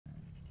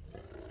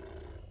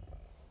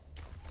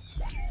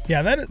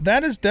Yeah,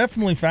 that is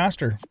definitely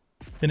faster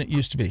than it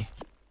used to be.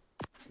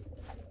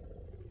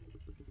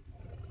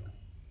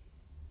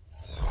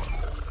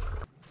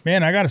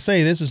 Man, I gotta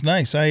say, this is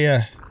nice.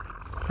 I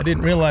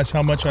didn't realize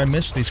how much I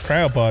missed these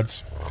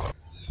cryopods.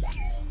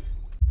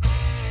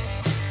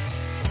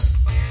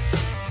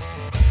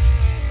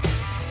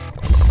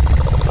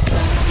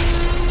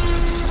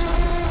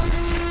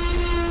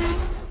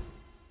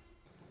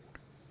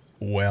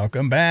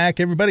 Welcome back,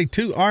 everybody,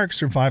 to Ark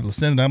Survival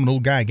Ascended. I'm an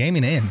old guy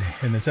gaming, and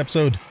in this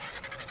episode,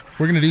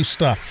 we're gonna do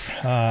stuff.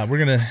 We're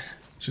gonna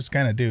just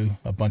kind of do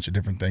a bunch of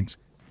different things.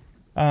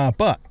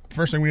 But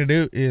first thing we're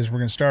gonna do is we're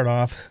gonna start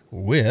off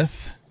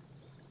with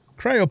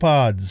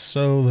Cryopods.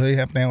 So they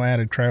have now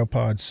added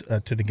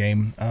Cryopods to the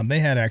game. They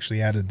had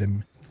actually added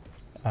them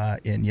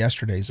in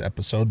yesterday's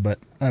episode, but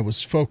I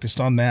was focused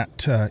on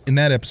that in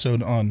that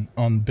episode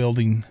on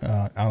building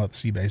out at the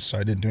sea base, so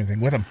I didn't do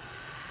anything with them.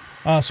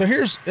 So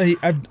here's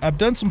I've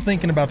done some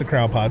thinking about the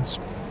Cryopods,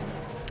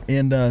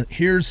 and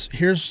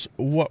here's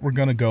what we're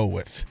gonna go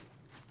with.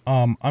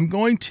 I'm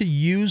going to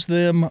use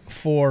them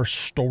for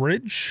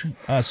storage.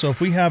 So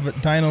if we have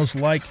dinos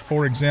like,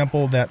 for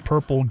example, that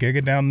purple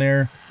Giga down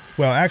there,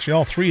 well, actually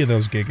all three of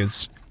those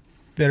Gigas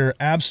that are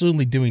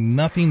absolutely doing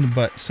nothing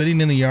but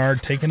sitting in the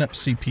yard, taking up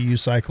CPU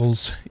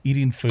cycles,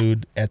 eating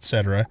food,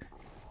 etc.,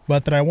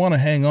 but that I want to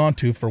hang on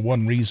to for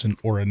one reason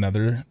or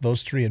another,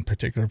 those three in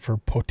particular, for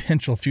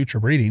potential future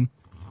breeding.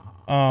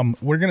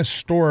 We're going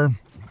to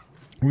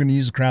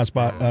use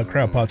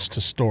cryopods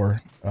to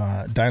store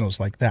dinos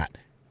like that.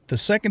 The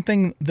second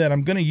thing that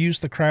I'm going to use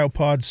the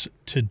cryopods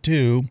to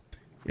do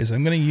is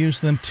I'm going to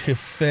use them to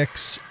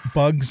fix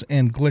bugs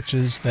and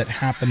glitches that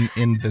happen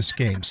in this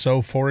game.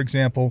 So, for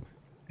example,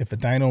 if a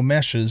dino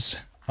meshes,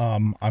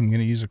 I'm going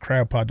to use a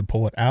cryopod to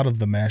pull it out of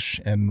the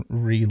mesh and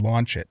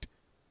relaunch it.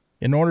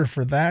 In order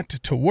for that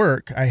to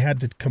work, I had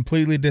to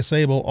completely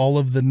disable all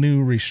of the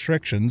new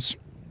restrictions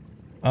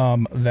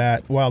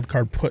that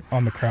Wildcard put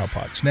on the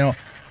cryopods. Now,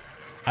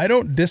 I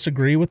don't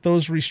disagree with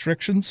those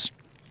restrictions.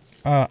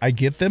 I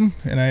get them,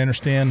 and I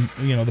understand,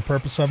 you know, the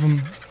purpose of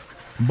them,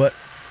 but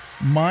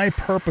my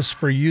purpose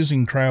for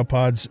using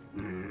cryopods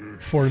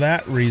for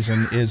that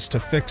reason is to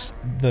fix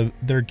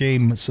their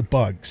game's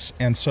bugs,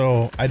 and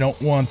so I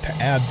don't want to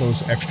add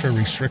those extra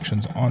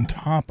restrictions on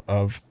top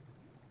of,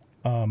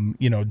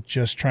 you know,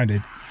 just trying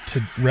to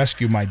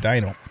rescue my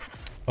dino.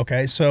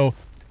 Okay, so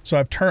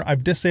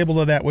I've disabled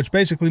all that, which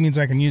basically means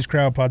I can use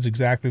cryopods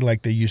exactly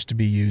like they used to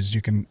be used.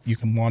 You can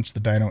launch the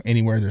dino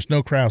anywhere. There's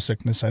no cryo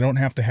sickness. I don't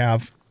have to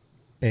have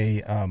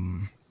a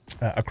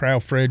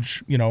cryo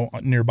fridge, you know,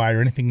 nearby or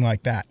anything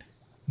like that.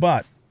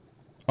 But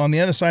on the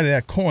other side of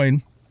that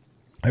coin,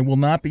 I will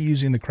not be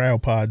using the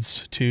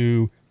cryopods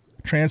to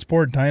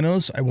transport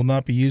dinos. I will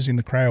not be using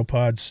the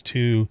cryopods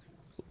to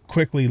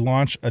quickly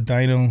launch a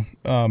dino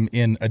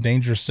in a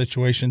dangerous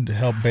situation to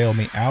help bail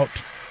me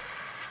out.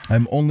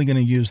 I'm only going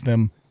to use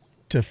them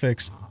to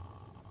fix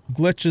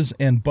glitches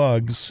and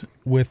bugs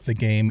with the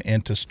game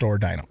and to store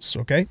dinos,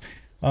 okay?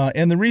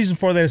 And the reason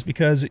for that is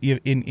because,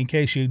 in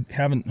case you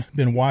haven't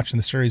been watching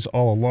the series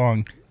all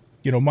along,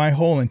 you know, my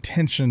whole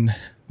intention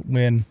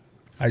when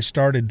I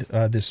started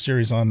this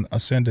series on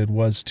Ascended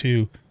was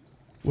to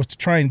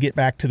try and get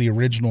back to the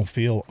original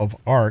feel of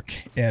Ark.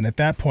 And at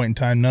that point in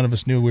time, none of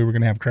us knew we were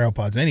going to have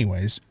cryopods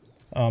anyways.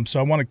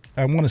 So I want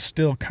to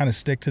still kind of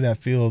stick to that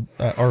feel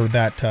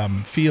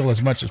feel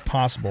as much as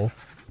possible,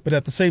 but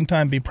at the same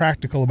time be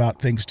practical about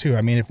things too.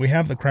 I mean, if we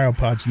have the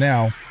cryopods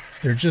now,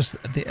 they're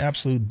just the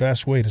absolute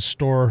best way to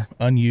store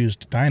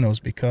unused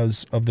dinos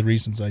because of the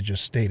reasons I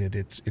just stated.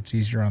 It's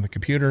easier on the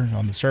computer,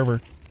 on the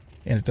server,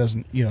 and it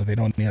doesn't, you know, they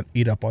don't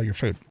eat up all your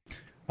food.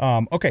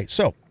 Okay,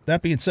 so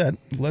that being said,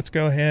 let's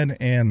go ahead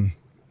and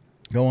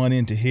go on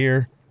into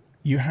here.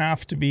 You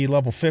have to be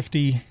level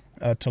 50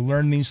 to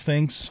learn these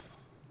things.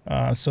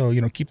 So, you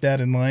know, keep that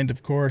in mind,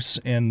 of course.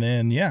 And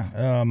then, yeah,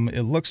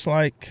 it looks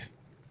like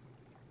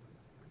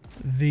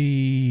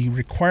the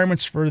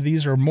requirements for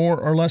these are more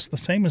or less the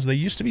same as they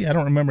used to be. I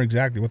don't remember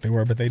exactly what they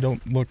were, but they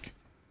don't look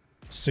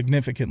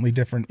significantly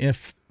different,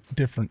 if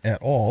different at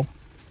all.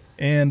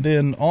 And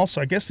then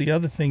also, I guess the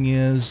other thing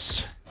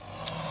is,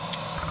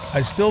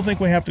 I still think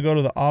we have to go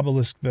to the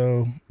obelisk,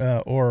 though,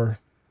 or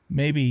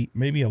maybe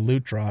a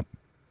loot drop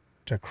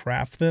to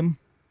craft them.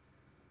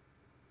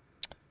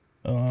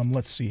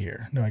 Let's see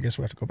here. No, I guess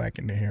we have to go back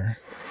into here.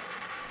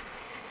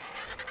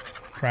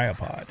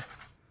 Cryopod.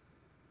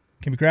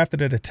 Can be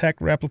crafted at a tech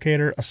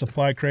replicator, a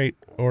supply crate,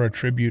 or a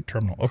tribute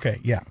terminal. Okay,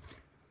 yeah.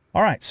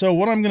 All right, so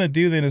what I'm going to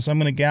do then is I'm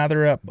going to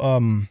gather up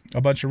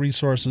a bunch of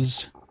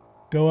resources,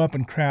 go up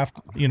and craft,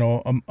 you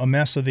know, a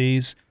mess of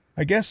these.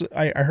 I guess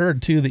I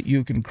heard, too, that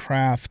you can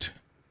craft,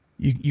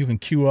 you can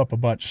queue up a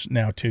bunch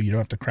now, too. You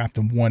don't have to craft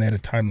them one at a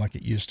time like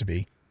it used to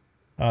be.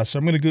 So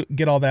I'm going to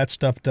get all that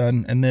stuff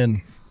done, and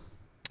then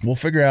we'll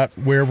figure out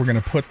where we're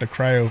going to put the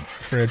cryo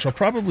fridge. I'll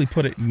probably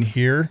put it in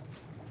here.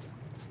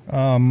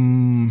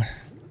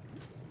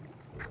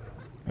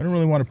 I don't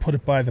really want to put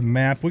it by the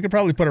map. We could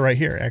probably put it right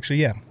here.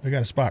 Actually, yeah, we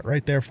got a spot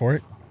right there for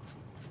it.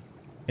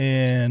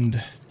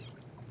 And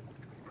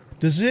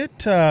does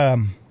it,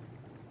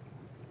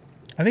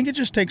 I think it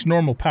just takes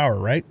normal power,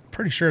 right?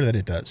 Pretty sure that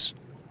it does.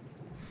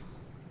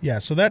 Yeah,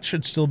 so that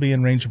should still be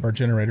in range of our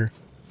generator.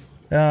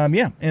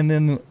 Yeah, and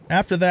then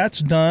after that's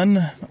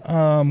done,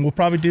 we'll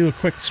probably do a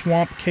quick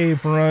swamp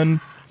cave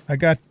run. I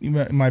got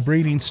my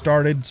breeding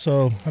started,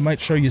 so I might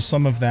show you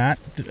some of that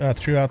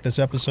throughout this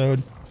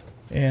episode.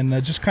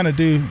 And just kind of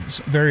do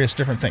various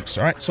different things.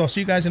 All right, so I'll see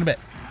you guys in a bit.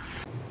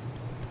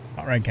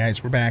 All right,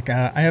 guys, we're back.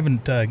 I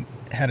haven't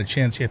had a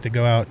chance yet to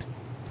go out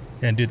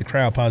and do the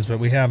cryopods, but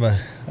we have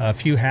a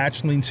few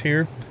hatchlings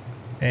here.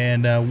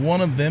 And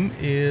one of them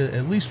is,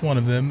 at least one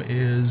of them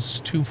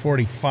is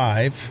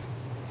 245,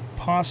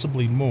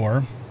 possibly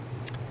more.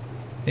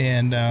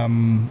 And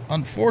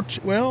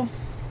unfortunately, well,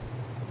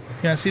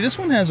 yeah, see, this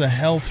one has a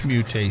health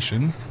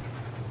mutation.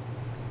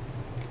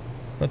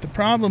 But the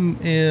problem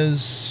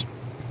is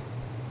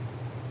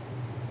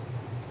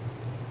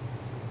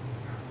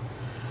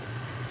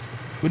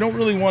we don't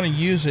really want to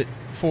use it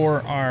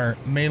for our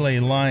melee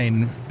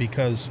line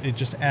because it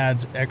just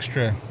adds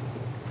extra.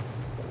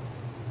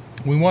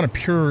 We want a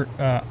pure,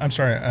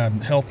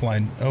 health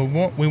line.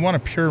 We want a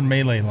pure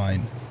melee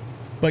line.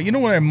 But you know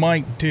what I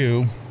might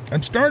do?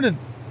 I'm starting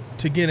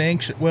to get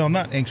anxious. Well,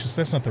 not anxious.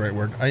 That's not the right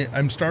word.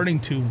 I'm starting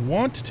to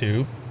want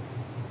to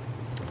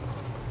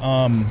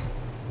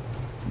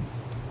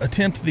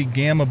attempt the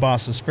gamma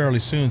bosses fairly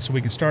soon so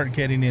we can start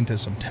getting into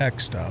some tech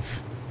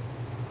stuff.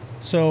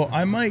 So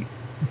I might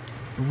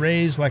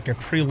raise like a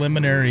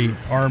preliminary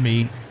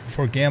army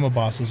for gamma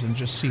bosses and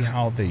just see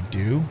how they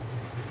do.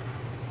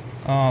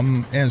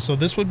 And so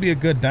this would be a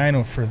good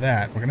dino for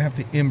that. We're gonna have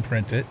to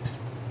imprint it.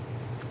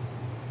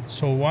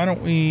 So why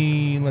don't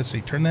we, let's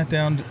see, turn that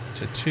down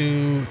to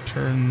 2,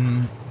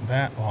 turn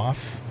that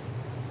off.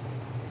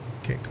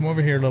 Okay, come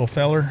over here, little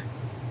feller.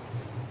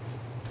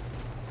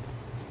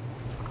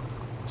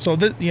 So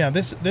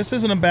this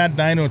isn't a bad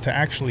dino to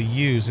actually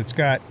use. It's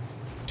got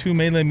 2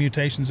 melee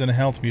mutations and a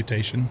health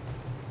mutation.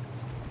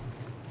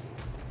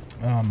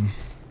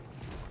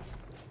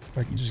 If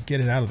I can just get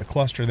it out of the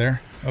cluster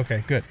there.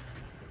 Okay, good.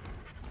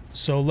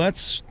 So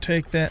let's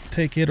take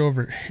it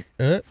over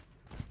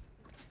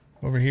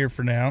here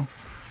for now.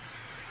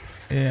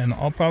 And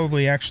I'll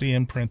probably actually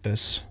imprint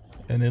this.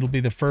 And it'll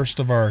be the first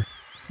of our,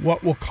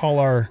 what we'll call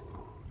our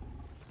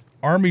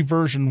Army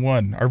version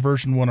 1. Our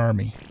version 1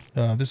 army.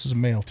 This is a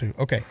male too.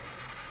 Okay.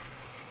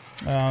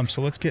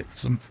 So let's get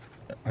some,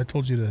 I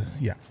told you to,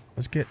 yeah.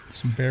 Let's get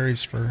some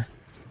berries for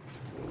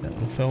that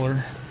little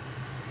feller.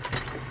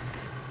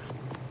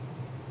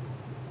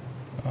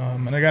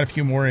 And I got a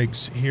few more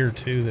eggs here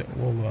too that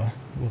we'll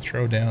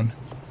throw down.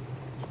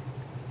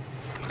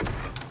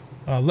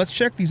 Let's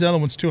check these other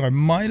ones too. I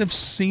might have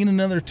seen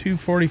another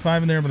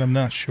 245 in there, but I'm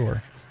not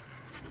sure.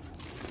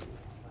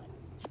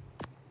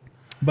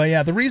 But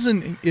yeah, the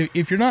reason,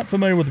 if you're not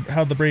familiar with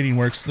how the breeding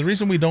works, the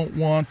reason we don't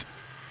want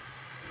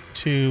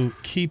to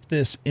keep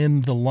this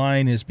in the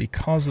line is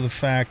because of the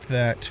fact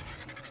that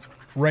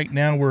right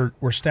now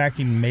we're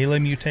stacking melee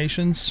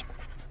mutations.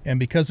 And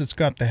because it's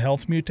got the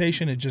health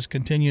mutation, it just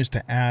continues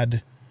to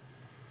add,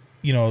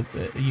 you know,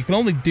 you can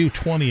only do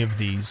 20 of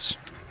these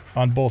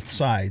on both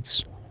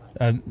sides.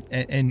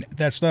 And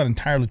that's not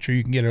entirely true.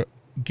 You can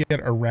get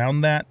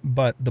around that.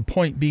 But the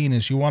point being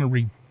is you want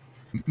to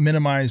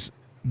minimize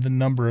the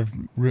number of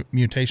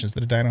mutations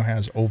that a dino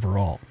has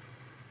overall.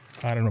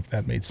 I don't know if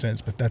that made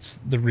sense, but that's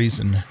the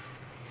reason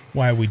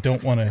why we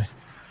don't want to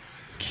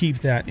keep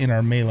that in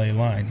our melee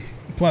line.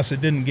 Plus,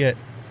 it didn't get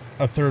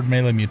a 3rd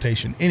melee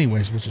mutation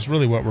anyways, which is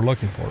really what we're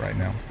looking for right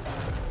now.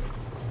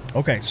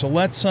 Okay, so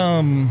let's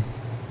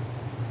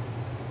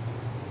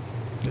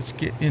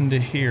get into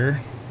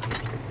here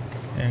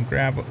and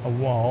grab a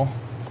wall.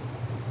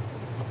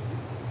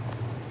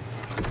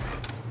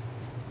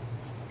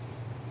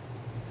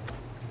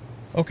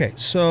 Okay,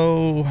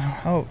 so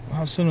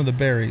how soon are the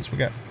berries? We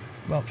got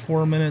about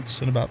 4 minutes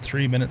and about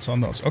 3 minutes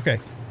on those. Okay,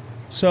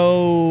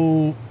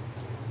 so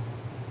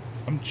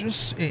I'm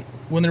just,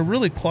 when they're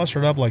really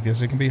clustered up like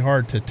this, it can be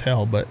hard to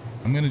tell, but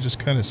I'm going to just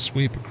kind of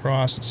sweep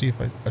across and see if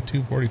a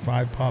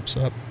 245 pops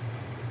up.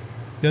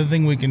 The other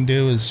thing we can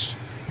do is,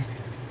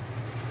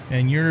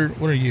 and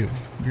what are you?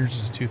 Yours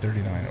is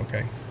 239,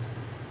 okay.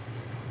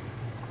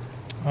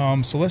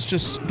 So let's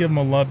just give them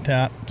a love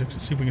tap to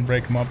see if we can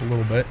break them up a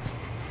little bit.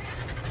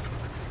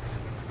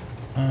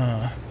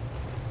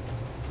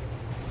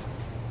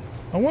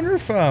 I wonder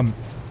if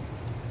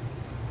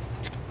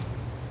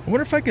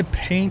I could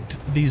paint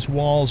these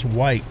walls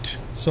white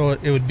so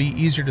it would be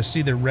easier to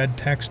see the red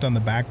text on the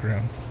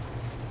background.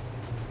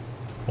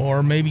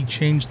 Or maybe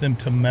change them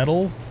to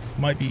metal.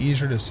 Might be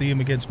easier to see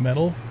them against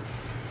metal.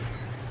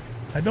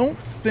 I don't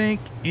think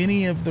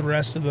any of the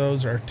rest of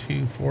those are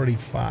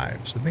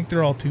 245s. I think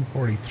they're all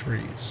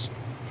 243s.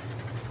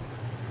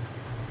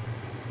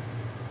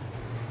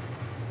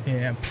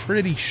 Yeah, I'm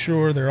pretty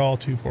sure they're all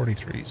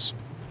 243s.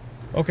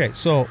 Okay,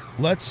 so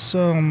let's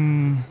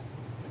go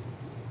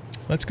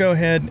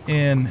ahead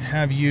and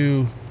have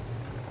you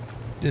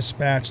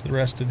dispatch the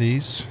rest of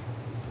these.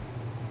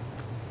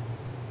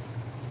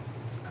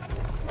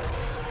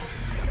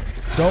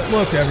 Don't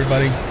look,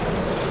 everybody.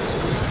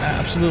 This is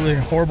absolutely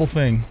a horrible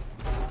thing.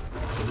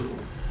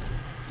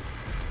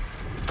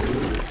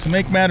 To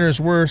make matters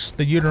worse,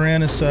 the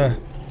Uteranus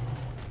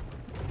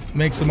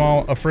makes them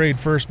all afraid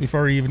first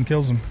before he even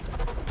kills them.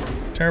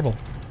 Terrible.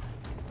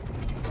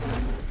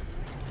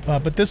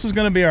 But this is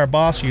going to be our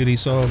boss Ute,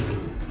 so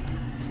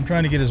I'm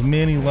trying to get as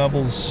many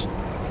levels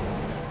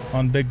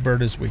on Big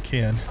Bird as we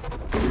can.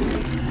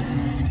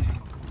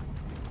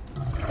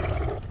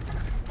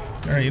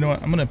 Alright, you know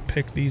what? I'm going to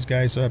pick these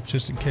guys up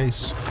just in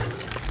case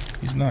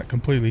he's not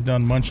completely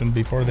done munching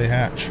before they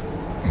hatch.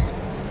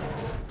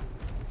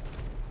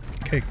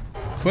 Okay,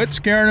 quit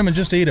scaring him and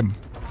just eat him.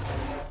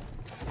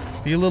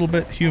 Be a little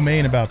bit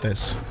humane about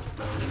this.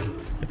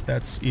 If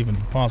that's even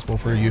possible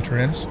for a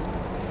Uteranus.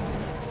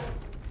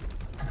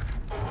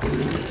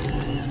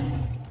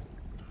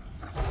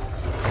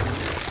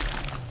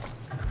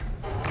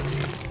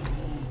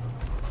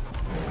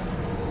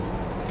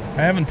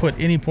 I haven't put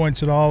any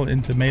points at all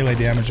into melee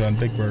damage on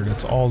Big Bird.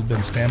 It's all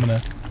been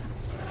stamina,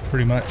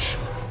 pretty much.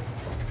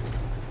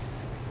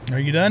 Are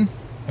you done?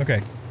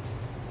 Okay.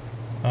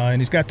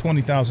 And he's got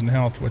 20,000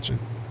 health, which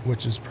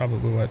is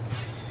probably what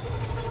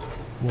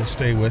we'll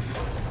stay with.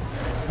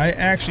 I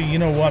actually, you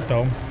know what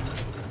though?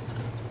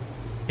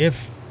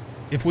 If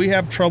we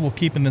have trouble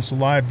keeping this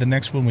alive, the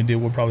next one we do,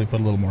 we'll probably put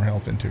a little more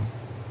health into.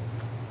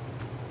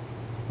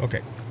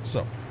 Okay,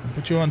 so I'll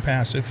put you on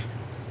passive.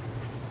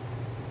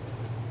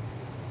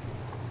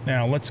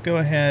 Now let's go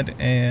ahead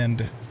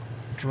and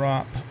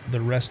drop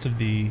the rest of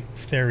the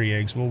fairy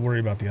eggs. We'll worry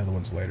about the other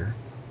ones later.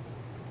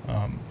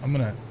 I'm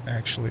gonna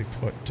actually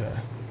put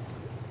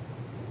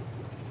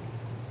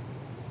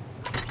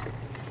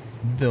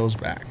those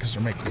back because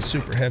they're making me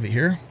super heavy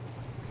here.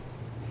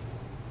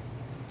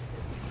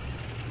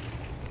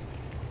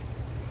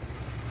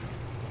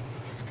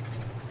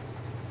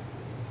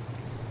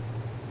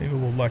 Maybe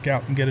we'll luck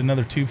out and get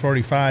another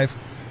 245.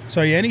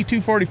 So yeah, any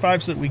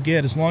 245s that we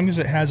get, as long as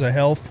it has a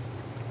health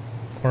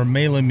or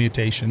melee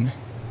mutation,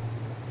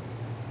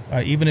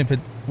 even if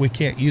we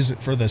can't use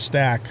it for the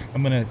stack,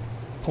 I'm going to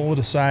pull it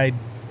aside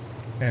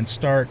and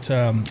start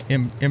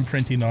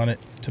imprinting on it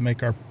to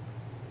make our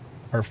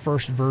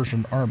first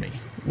version army.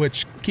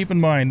 Which, keep in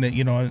mind that,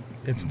 you know,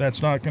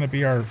 that's not going to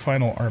be our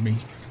final army,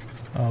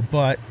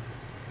 but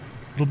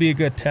it'll be a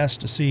good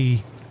test to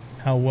see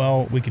how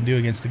well we can do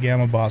against the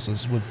Gamma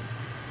bosses with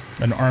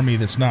an army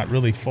that's not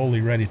really fully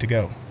ready to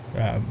go,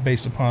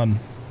 based upon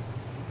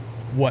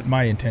what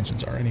my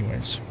intentions are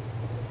anyways.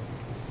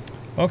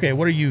 Okay,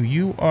 what are you?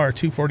 You are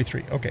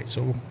 243. Okay,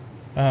 so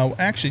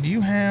actually, do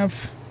you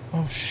have...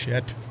 Oh,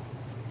 shit.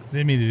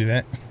 Didn't mean to do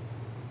that.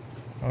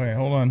 Okay,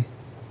 hold on.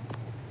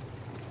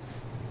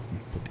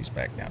 Put these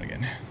back down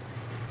again.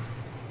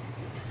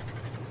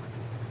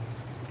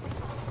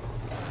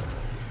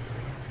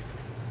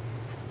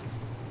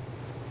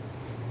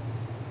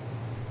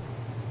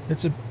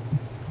 It's a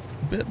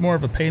bit more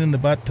of a pain in the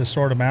butt to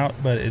sort them out,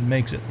 but it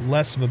makes it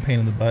less of a pain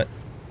in the butt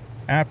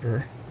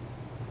after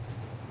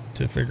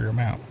to figure them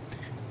out.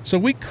 So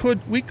we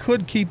could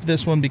keep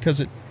this one because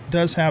it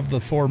does have the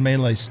 4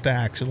 melee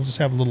stacks. It'll just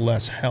have a little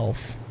less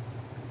health.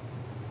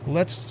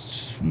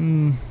 Let's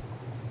I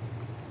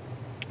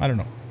don't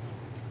know.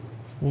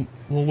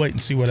 We'll wait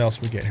and see what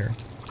else we get here.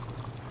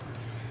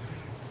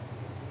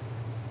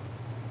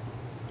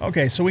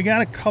 Okay, so we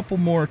got a couple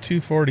more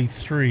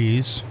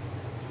 243s.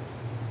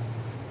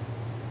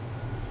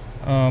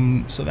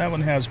 So that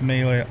one has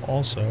melee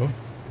also.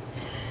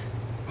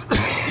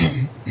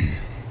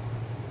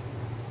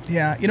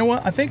 Yeah, you know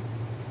what? I think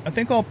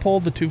I'll pull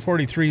the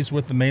 243s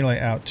with the melee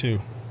out too.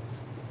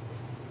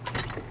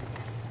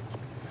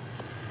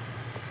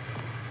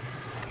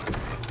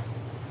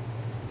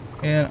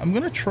 And I'm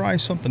going to try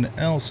something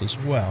else as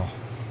well.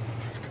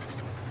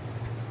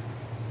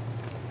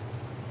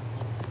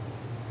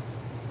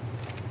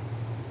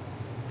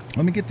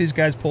 Let me get these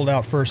guys pulled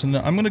out first, and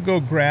I'm going to go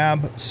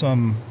grab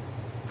some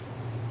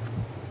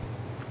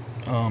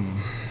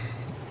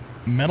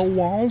metal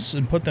walls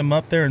and put them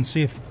up there and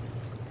see if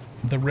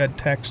the red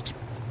text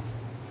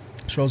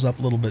shows up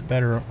a little bit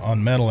better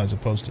on metal as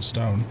opposed to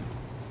stone.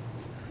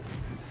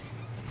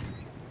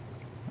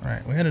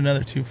 Alright, we had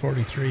another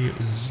 243. It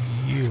was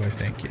you, I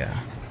think,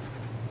 yeah.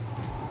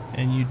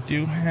 And you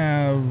do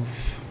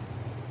have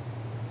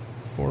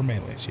 4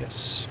 melees,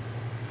 yes.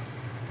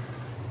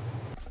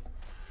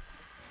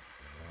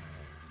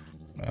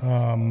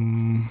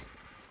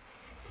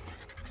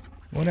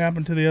 What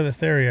happened to the other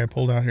theory I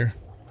pulled out here?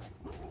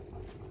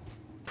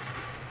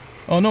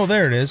 Oh, no,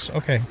 there it is.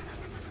 Okay.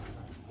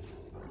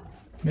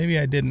 Maybe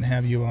I didn't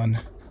have you on.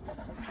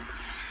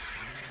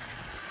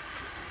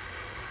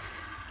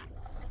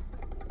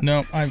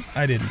 No,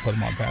 I didn't put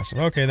him on passive.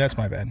 Okay, that's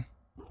my bad.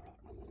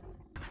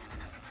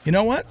 You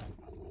know what?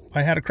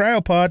 I had a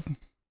cryopod.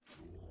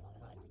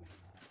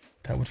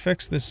 That would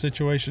fix this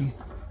situation.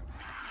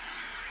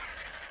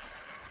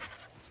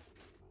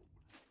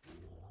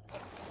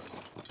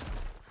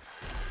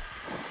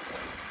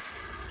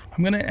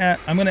 I'm gonna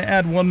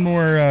add one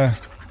more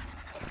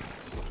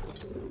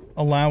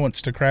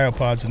allowance to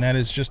cryopods, and that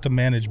is just to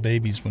manage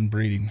babies when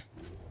breeding.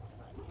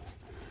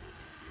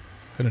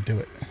 Gonna do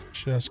it.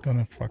 Just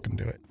gonna fucking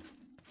do it.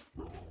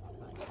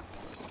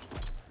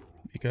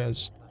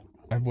 because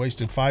I've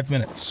wasted 5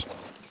 minutes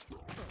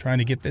trying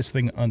to get this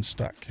thing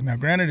unstuck. Now,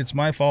 granted, it's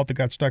my fault that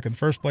got stuck in the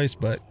first place,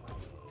 but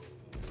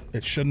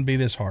it shouldn't be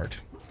this hard.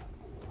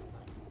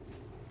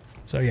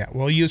 So yeah,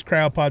 we'll use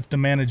cryopods to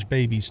manage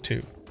babies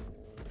too.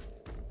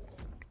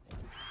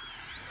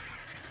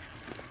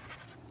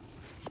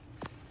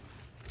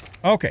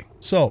 Okay,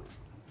 so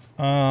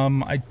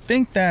I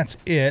think that's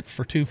it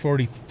for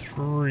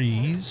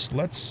 243s.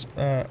 Let's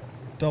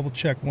double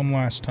check one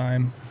last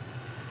time.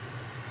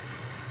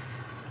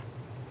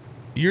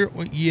 You're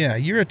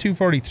a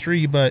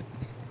 243, but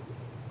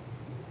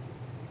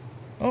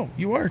oh,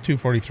 you are a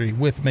 243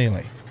 with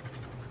melee.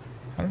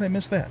 How did I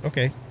miss that?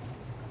 Okay.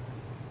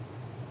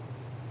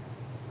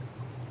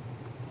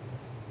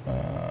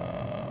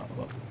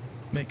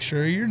 Make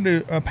sure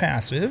you're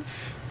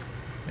passive.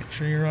 Make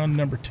sure you're on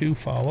number 2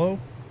 follow.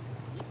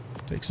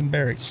 Take some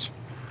berries.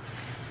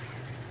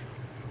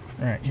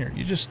 All right, here.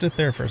 You just sit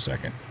there for a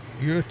second.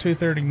 You're a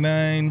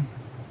 239.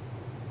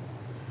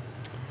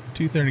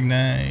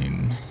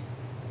 239.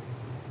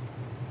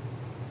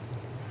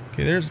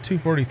 Okay, there's the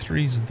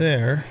 243s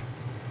there.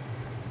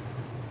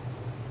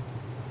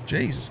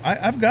 Jesus,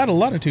 I've got a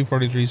lot of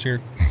 243s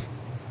here.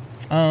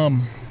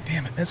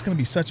 Damn it, that's going to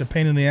be such a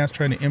pain in the ass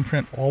trying to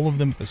imprint all of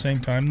them at the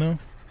same time, though.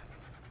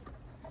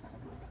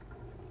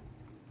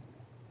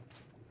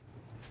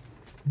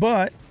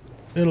 But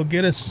it'll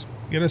get us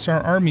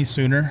our army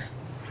sooner.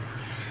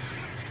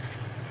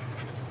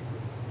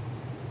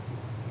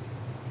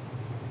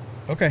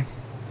 Okay,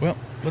 well,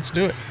 let's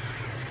do it.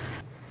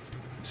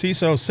 See,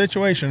 so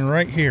situation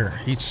right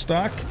here. He's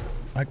stuck.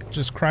 I could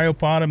just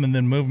cryopod him and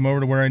then move him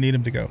over to where I need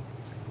him to go.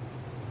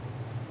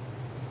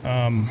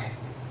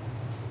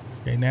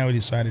 Okay, now he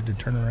decided to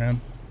turn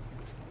around.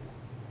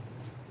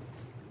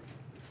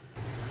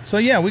 So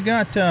yeah, we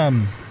got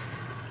a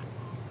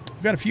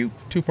few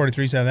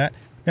 243s out of that.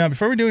 Now,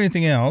 before we do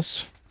anything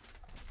else,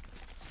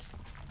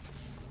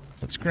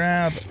 let's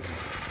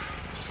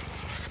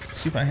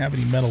see if I have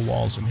any metal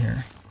walls in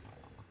here.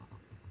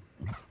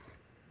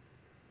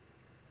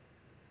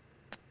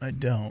 I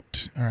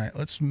don't. All right,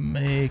 let's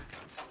make...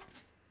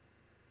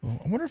 Oh,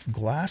 I wonder if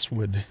glass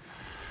would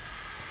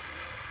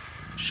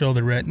show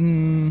the red.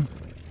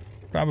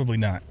 Probably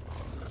not.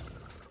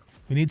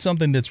 We need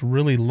something that's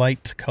really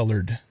light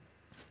colored.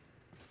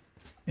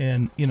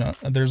 And, you know,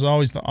 there's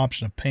always the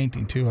option of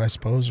painting too, I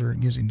suppose, or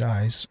using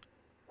dyes.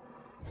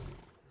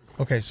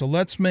 Okay, so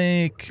let's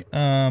make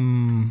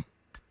a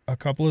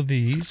couple of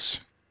these.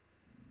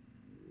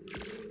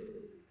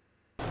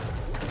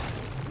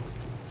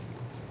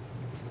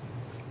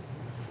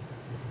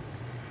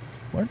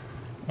 What?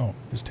 Oh,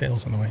 his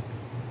tail's on the way.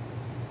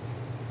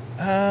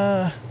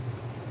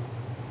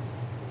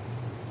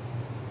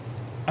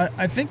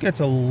 I think it's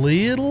a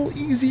little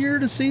easier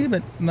to see,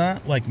 but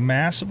not like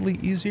massively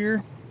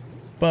easier.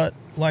 But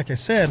like I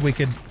said, we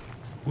could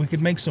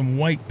make some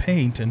white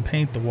paint and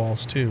paint the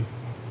walls too.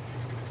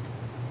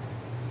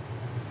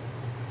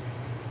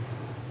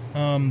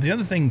 The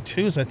other thing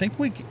too is I think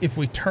if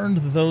we turned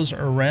those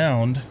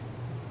around,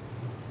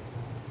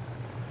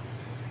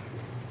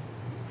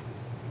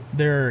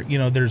 they're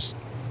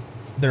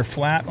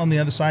flat on the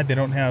other side. They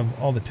don't have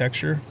all the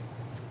texture.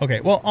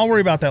 Okay, well, I'll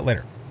worry about that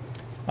later.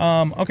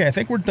 Okay, I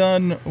think we're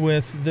done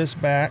with this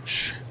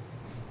batch.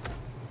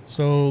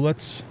 So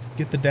let's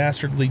get the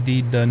dastardly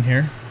deed done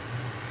here.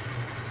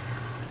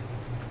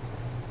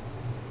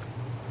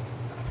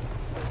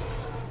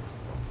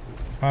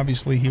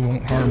 Obviously, he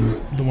won't harm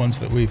the ones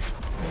that we've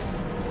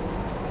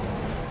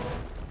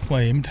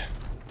claimed.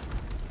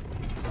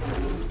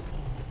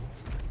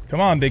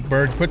 Come on, Big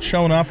Bird. Quit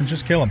showing off and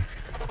just kill him.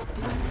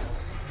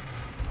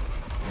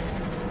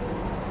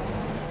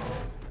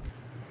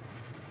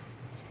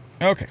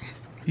 Okay.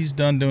 He's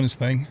done doing his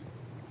thing.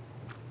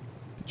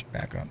 Put you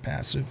back on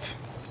passive.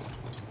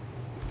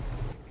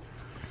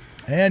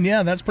 And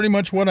yeah, that's pretty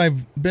much what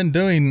I've been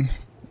doing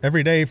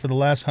every day for the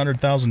last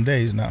 100,000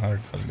 days. Not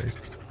 100,000 days.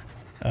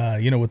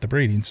 With the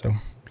breeding. So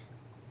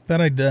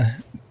thought I'd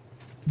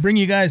bring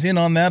you guys in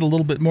on that a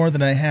little bit more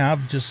than I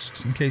have,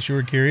 just in case you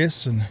were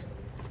curious. And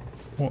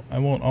well, I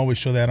won't always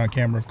show that on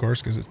camera, of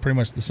course, because it's pretty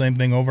much the same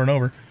thing over and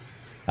over.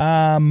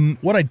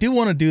 What I do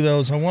want to do, though,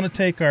 is I want to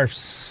take our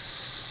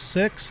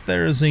 6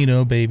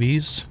 Therizino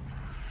babies.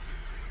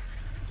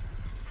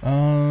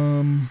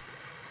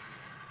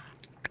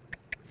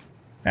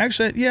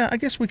 Actually, yeah, I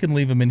guess we can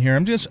leave them in here.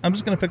 I'm just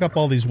going to pick up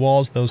all these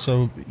walls, though,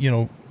 so,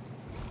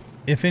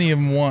 if any of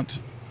them want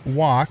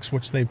walks,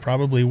 which they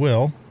probably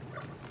will,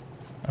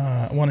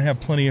 I want to have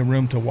plenty of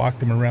room to walk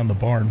them around the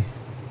barn.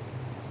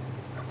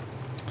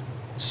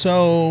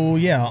 So,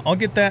 yeah, I'll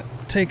get that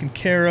taken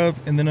care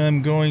of, and then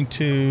I'm going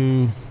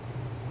to...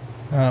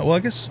 well, I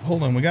guess,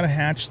 hold on, we got to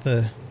hatch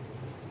the...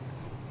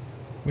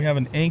 We have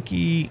an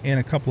Anki and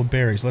a couple of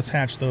berries. Let's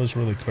hatch those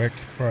really quick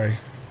before I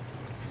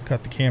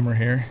cut the camera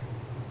here.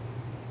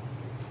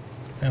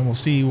 And we'll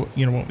see what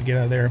we get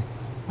out of there.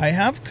 I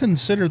have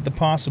considered the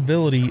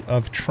possibility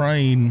of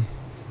trying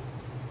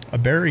a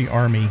berry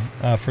army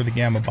for the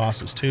Gamma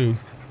bosses too.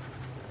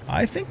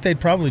 I think they'd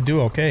probably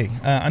do okay.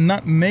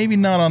 Maybe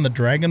not on the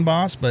dragon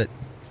boss, but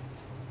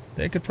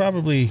they could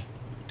probably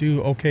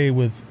do okay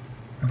with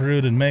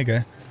Brood and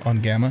Mega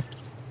on Gamma.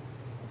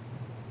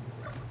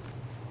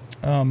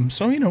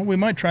 So, you know, we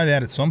might try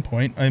that at some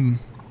point.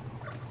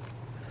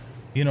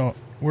 You know,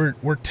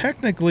 we're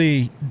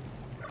technically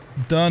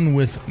done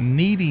with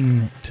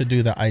needing to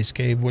do the ice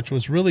cave, which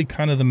was really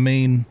kind of the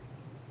main,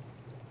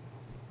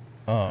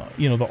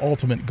 you know, the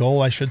ultimate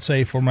goal, I should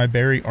say, for my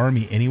berry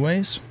army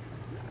anyways.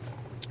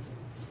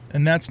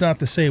 And that's not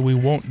to say we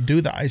won't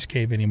do the ice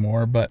cave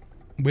anymore, but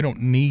we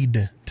don't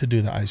need to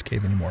do the ice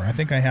cave anymore. I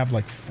think I have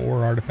like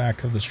 4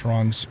 artifacts of the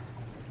Strongs.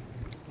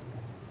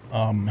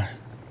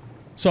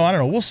 So I don't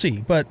know, we'll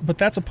see. But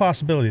that's a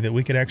possibility that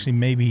we could actually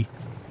maybe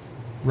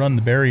run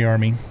the berry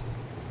army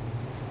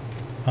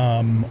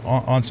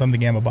on some of the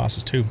Gamma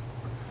bosses too.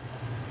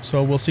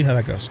 So we'll see how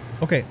that goes.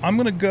 Okay, I'm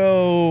gonna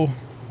go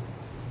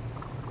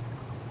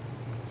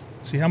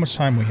see how much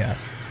time we have.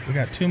 We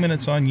got 2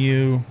 minutes on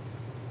you,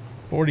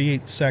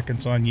 48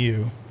 seconds on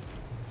you.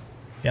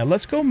 Yeah,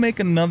 let's go make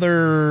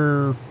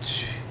another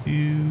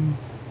two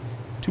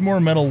more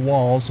metal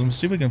walls and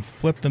see if we can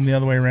flip them the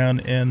other way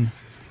around, and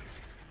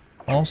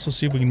also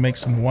see if we can make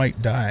some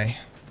white dye.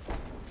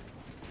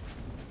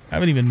 I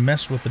haven't even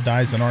messed with the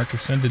dyes in Ark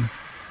Ascended.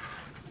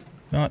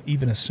 Not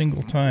even a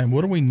single time.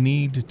 What do we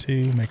need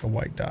to make a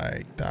white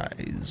dye?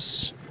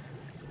 Dyes.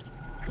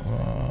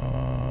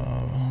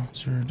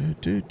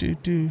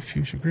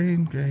 Fuchsia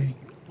green, gray,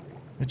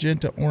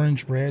 magenta,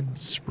 orange, red,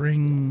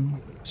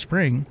 spring.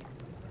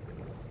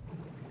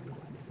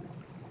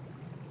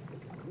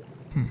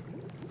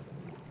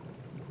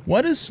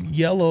 What is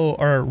yellow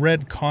or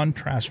red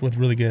contrast with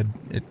really good?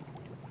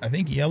 I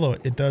think yellow,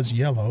 it does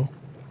yellow.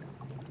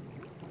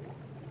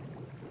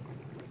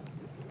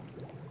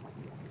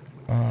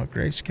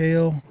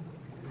 Grayscale.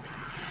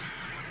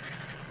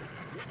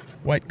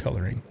 White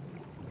coloring.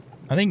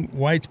 I think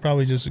white's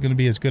probably just going to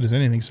be as good as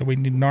anything, so we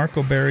need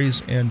narco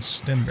berries and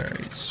stem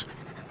berries.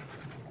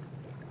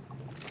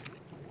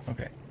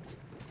 Okay.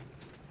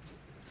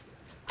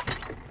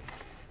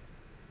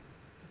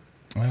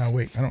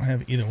 Wait, I don't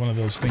have either one of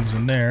those things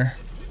in there.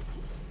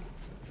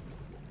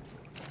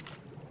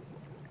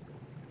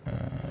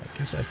 I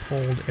guess I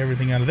pulled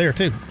everything out of there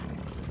too.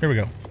 Here we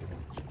go.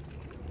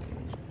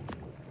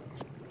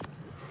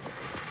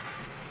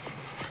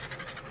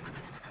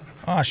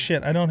 Ah,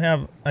 shit, I don't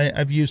have...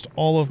 I've used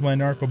all of my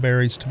narco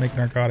berries to make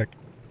narcotic.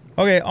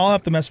 Okay, I'll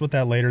have to mess with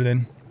that later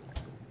then.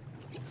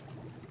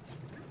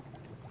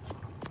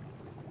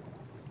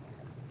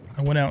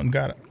 I went out and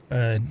got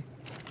a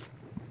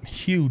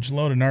huge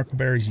load of narco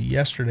berries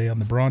yesterday on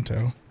the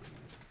Bronto.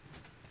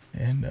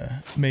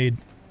 And made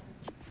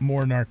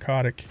more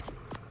narcotic.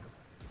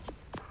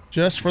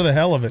 Just for the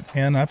hell of it.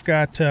 And I've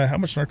got... how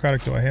much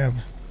narcotic do I have?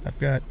 I've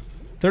got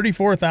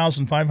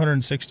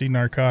 34,560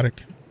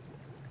 narcotic.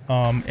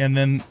 And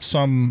then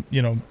some,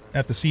 you know,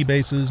 at the sea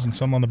bases and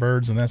some on the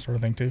birds and that sort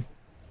of thing too.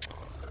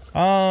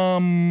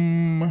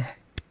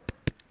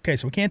 Okay,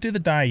 so we can't do the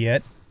dye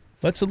yet.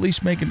 Let's at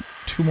least make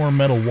 2 more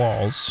metal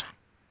walls.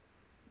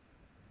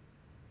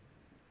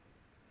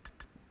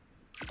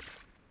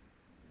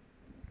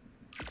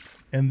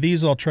 And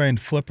these I'll try and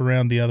flip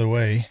around the other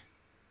way.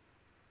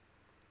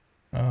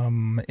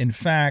 In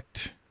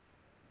fact,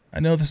 I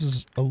know this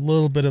is a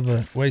little bit of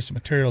a waste of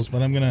materials,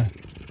 but I'm gonna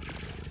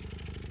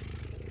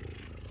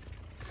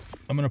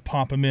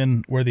pop them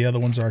in where the other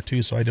ones are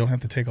too, so I don't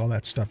have to take all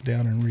that stuff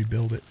down and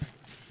rebuild it.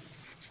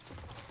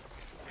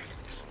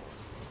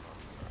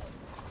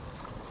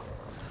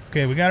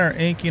 Okay, we got our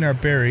Anki and our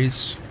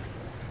berries.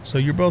 So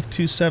you're both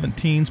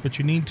 217s, but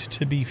you need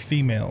to be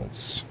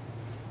females.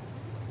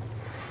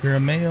 You're a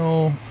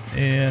male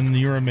and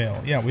you're a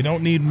male. Yeah, we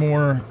don't need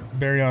more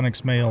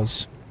baryonyx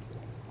males.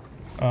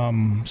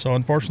 So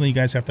unfortunately you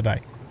guys have to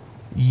die.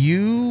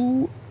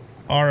 You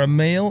are a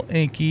male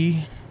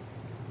Anki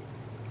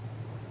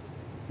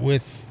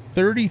with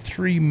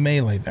 33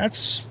 melee.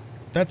 That's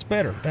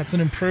better. That's an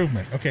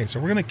improvement. Okay, so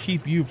we're gonna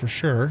keep you for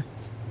sure.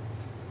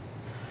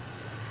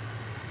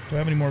 Do I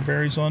have any more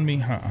berries on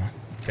me?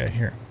 Okay,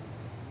 here.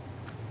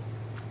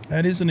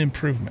 That is an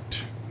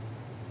improvement.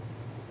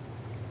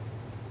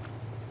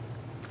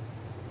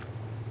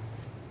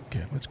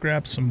 Okay, let's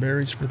grab some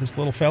berries for this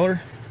little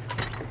feller.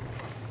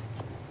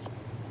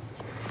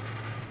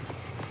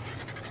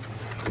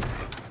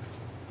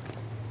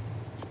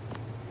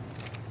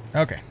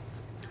 Okay.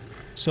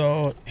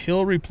 So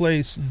he'll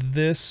replace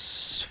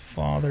this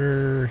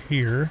father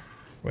here.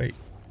 Wait.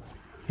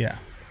 Yeah.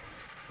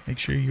 Make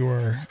sure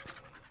you're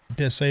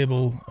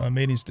disabled.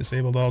 Mating's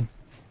disabled.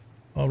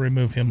 I'll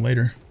remove him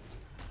later.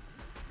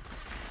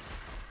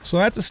 So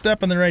that's a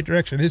step in the right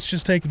direction. It's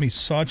just taken me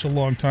such a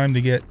long time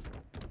to get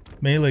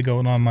melee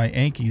going on my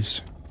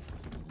Ankies.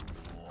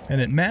 And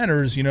it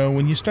matters, you know,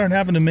 when you start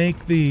having to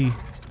make the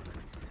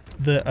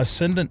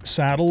Ascendant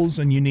saddles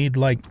and you need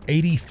like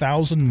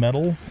 80,000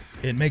 metal,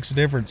 it makes a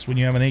difference when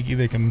you have an Anki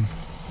that can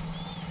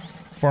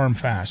farm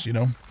fast, you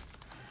know.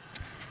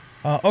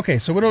 Okay,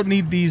 so we don't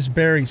need these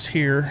berries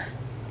here.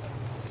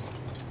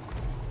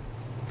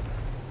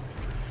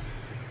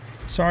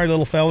 Sorry,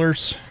 little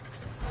fellers.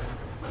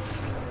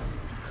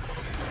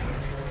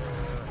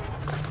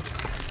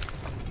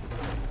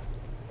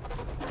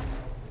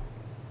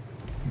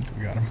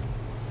 We got him.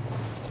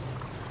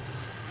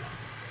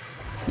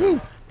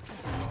 Woo!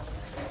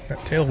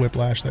 Got tail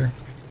whiplash there.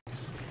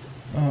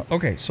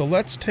 Okay, so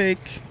let's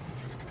take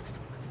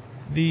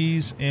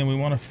these and we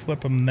want to flip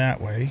them that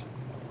way.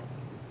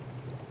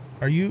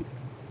 Are you...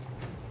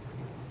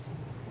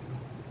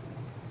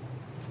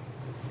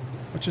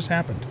 What just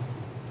happened?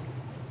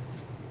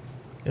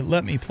 It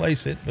let me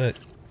place it, but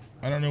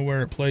I don't know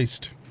where it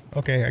placed.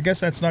 Okay, I guess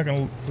that's not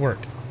going to work.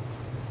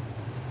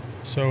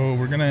 So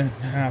we're going to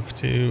have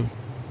to...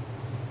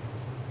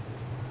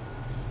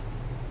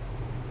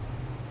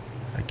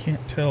 I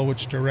can't tell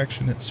which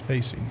direction it's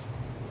facing.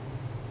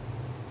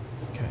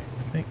 Okay,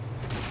 I think...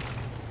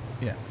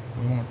 Yeah,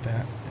 we want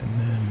that. And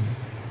then...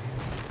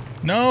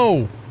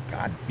 No!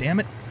 God damn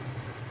it.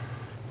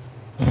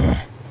 Ugh.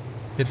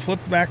 It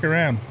flipped back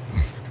around.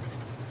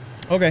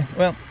 Okay,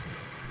 well...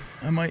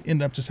 I might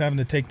end up just having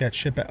to take that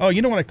shit back. Oh,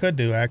 you know what I could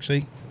do,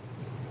 actually?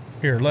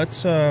 Here,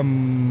 let's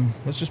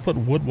just put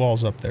wood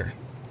walls up there.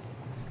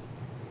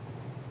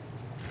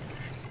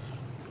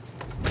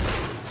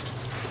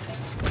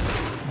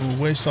 We'll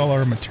waste all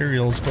our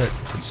materials, but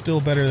it's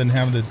still better than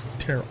having to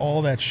tear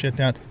all that shit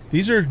down.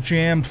 These are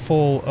jammed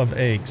full of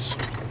eggs.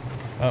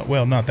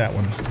 Well, not that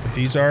one, but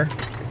these are.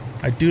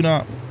 I do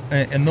not...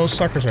 And those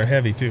suckers are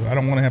heavy, too. I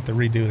don't want to have to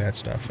redo that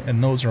stuff.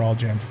 And those are all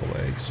jammed full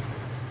of eggs.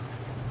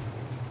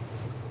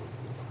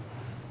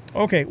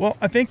 Okay, well,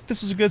 I think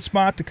this is a good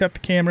spot to cut the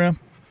camera.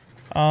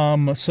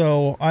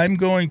 So I'm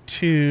going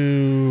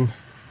to...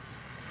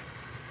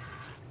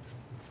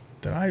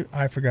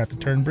 I forgot to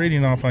turn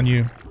breeding off on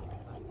you.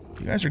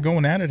 You guys are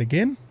going at it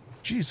again?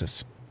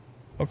 Jesus.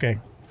 Okay.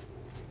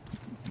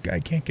 The guy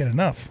can't get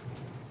enough.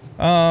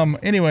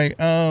 Anyway,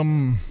 yeah.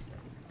 I'm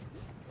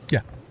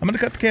going to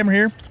cut the camera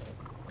here.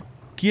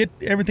 Get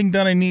everything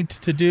done I need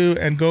to do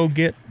and go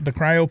get the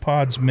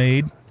cryopods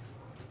made.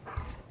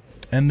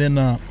 And then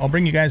I'll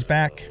bring you guys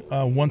back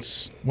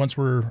once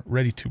we're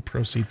ready to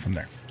proceed from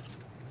there.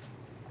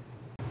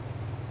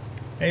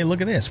 Hey, look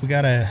at this. We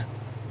got a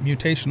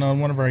mutation on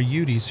one of our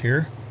Uties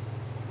here.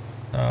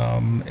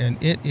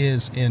 And it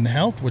is in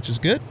health, which is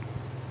good.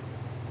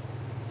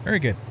 Very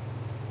good.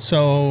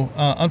 So,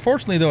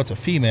 unfortunately, though, it's a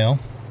female.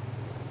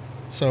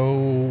 So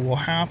we'll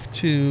have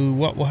to...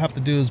 What we'll have to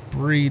do is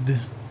breed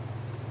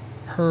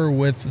her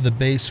with the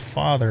base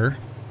father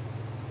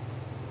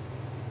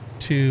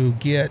to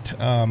get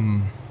a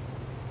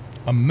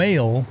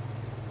male,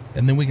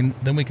 and then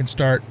we can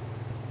start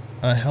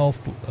a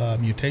health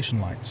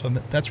mutation line. So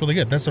that's really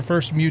good. That's the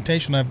first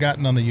mutation I've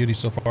gotten on the Uti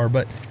so far,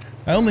 but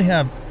I only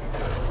have...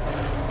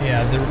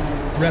 Yeah, the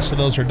rest of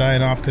those are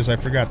dying off because I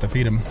forgot to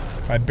feed them.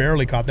 I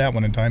barely caught that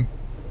one in time.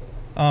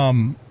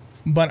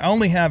 But I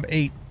only have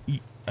 8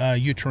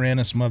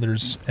 Uteranus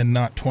mothers and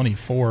not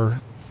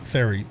 24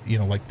 Theri,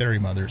 like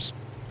Theri mothers.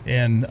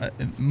 And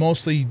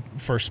mostly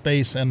for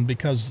space, and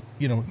because,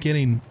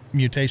 getting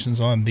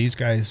mutations on these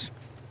guys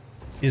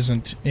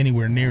isn't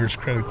anywhere near as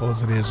critical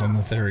as it is on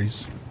the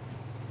Theris.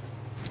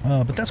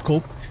 But that's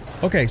cool.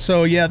 Okay,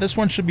 so yeah, this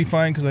one should be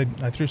fine because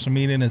I threw some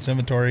meat in its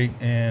inventory,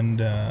 and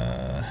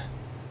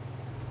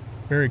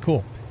very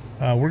cool.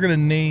 We're going to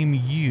name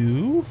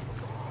you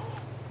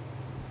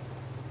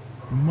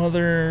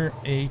Mother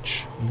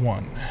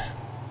H1.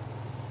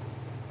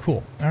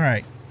 Cool. All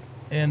right.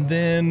 And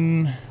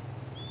then...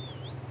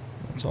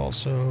 Let's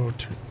also,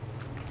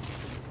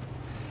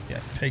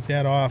 take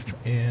that off.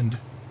 And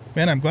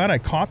man, I'm glad I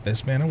caught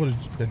this, man. I would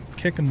have been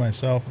kicking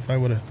myself if I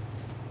would have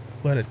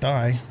let it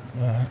die.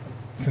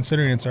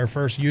 Considering it's our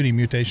first Uti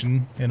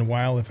mutation in a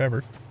while, if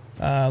ever.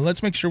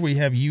 Let's make sure we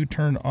have you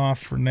turned off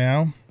for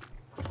now.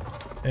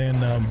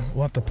 And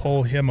we'll have to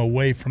pull him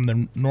away from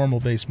the normal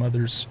base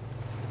mothers.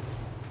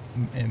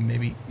 And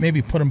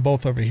maybe put them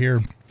both over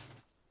here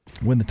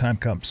when the time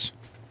comes.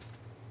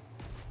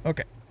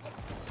 Okay.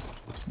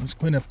 Let's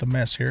clean up the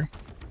mess here.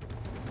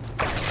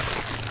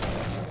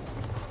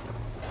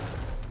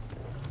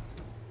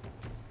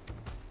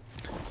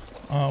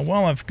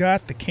 While I've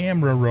got the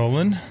camera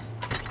rolling,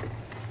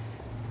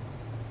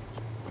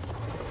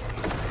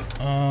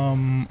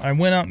 I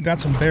went out and got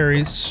some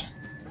berries.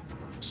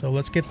 So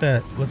let's make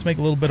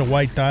a little bit of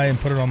white dye and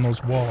put it on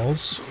those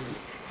walls.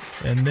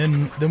 And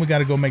then we got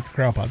to go make the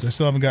cryopods. I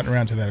still haven't gotten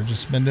around to that. I've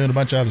just been doing a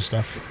bunch of other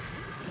stuff.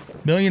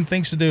 Million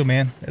things to do,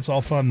 man. It's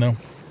all fun, though.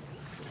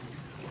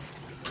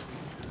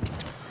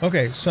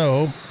 Okay,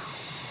 so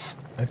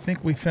I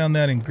think we found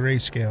that in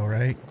grayscale,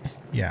 right?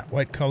 Yeah,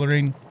 white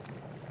coloring.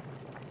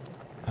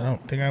 I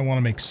don't think I want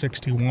to make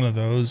 61 of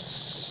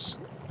those.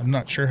 I'm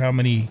not sure how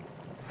many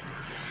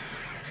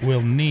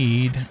we'll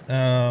need.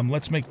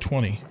 Let's make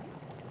 20.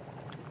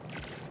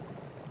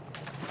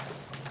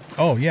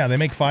 Oh, yeah, they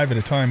make 5 at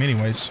a time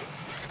anyways.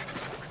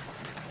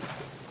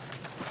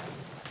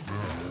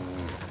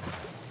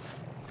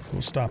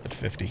 We'll stop at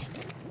 50.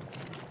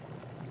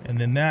 And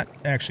then that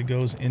actually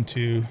goes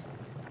into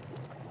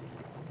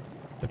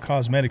the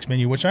cosmetics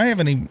menu, which I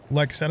haven't even,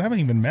 like I said, I haven't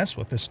even messed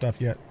with this stuff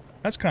yet.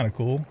 That's kind of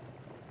cool.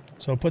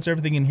 So it puts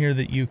everything in here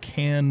that you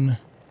can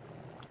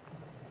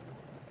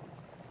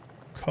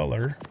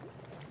color.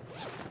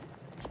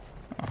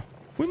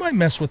 We might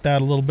mess with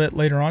that a little bit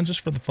later on,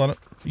 just for the fun,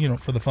 you know,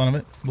 for the fun of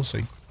it. We'll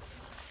see.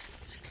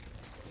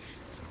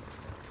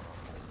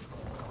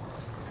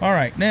 All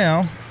right,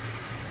 now,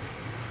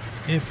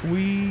 if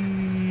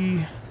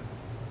we...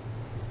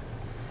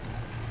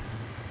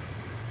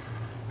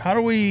 How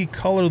do we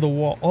color the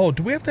wall? Oh,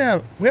 do we have to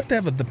have... We have to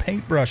have the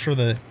paintbrush or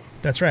the...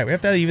 That's right. We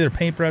have to have either a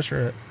paintbrush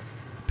or a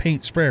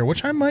paint sprayer,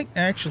 which I might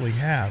actually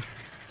have.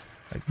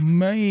 I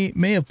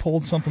may have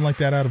pulled something like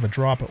that out of a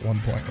drop at one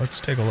point. Let's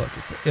take a look.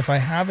 If I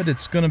have it,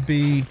 it's going to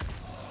be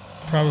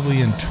probably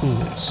in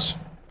tools.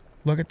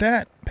 Look at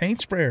that.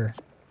 Paint sprayer.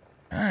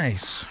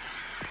 Nice.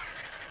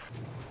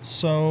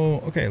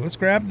 So, okay, let's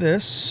grab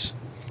this.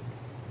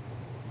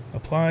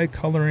 Apply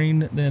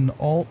coloring, then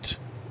Alt,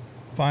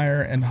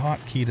 Fire, and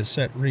Hotkey to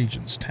set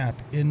regions. Tap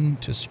in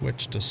to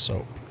switch to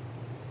soap.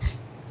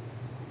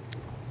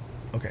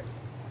 Okay.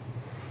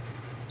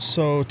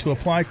 So, to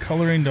apply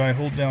coloring, do I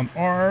hold down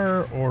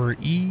R or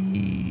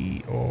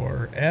E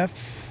or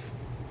F?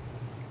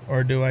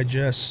 Or do I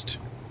just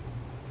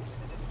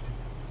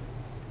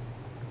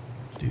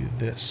do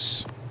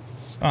this?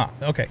 Ah,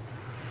 okay.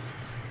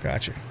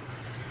 Gotcha.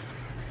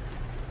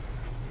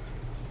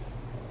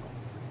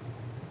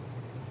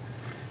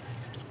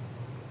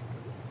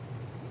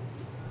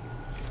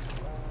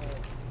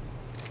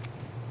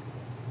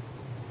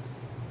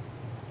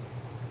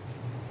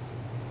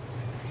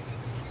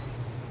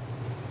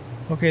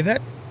 Okay,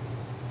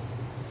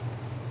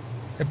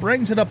 it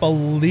brings it up a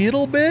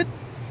little bit,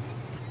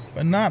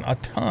 but not a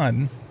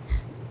ton.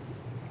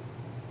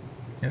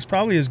 It's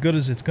probably as good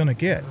as it's going to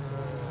get.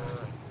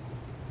 What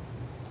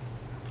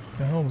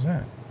the hell was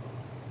that?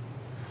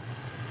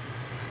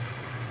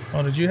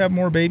 Oh, did you have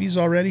more babies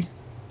already?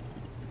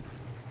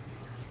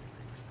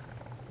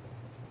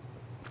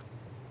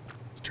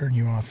 Let's turn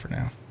you off for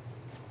now.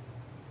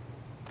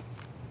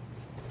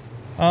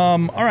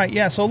 All right,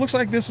 yeah, so it looks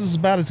like this is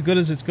about as good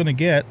as it's going to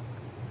get.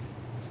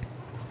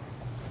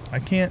 I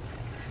can't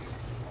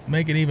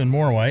make it even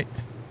more white.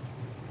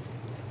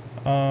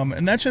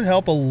 And that should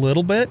help a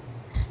little bit.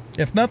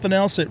 If nothing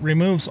else, it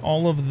removes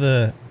all of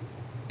the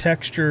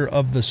texture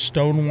of the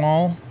stone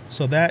wall.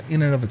 So that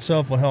in and of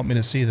itself will help me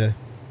to see the,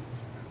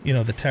 you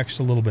know, the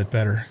text a little bit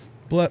better.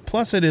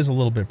 Plus it is a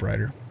little bit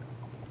brighter.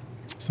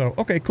 So,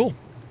 okay, cool.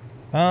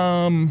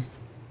 Let's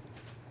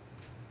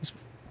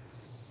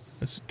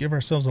give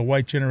ourselves a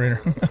white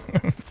generator.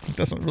 It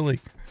doesn't really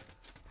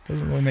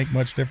make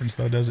much difference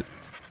though, does it?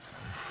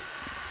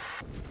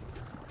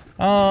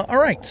 All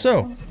right,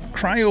 so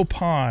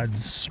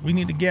cryopods. We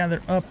need to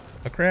gather up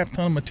a crap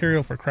ton of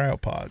material for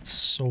cryopods.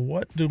 So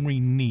what do we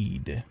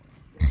need?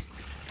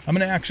 I'm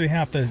going to actually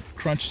have to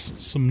crunch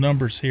some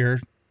numbers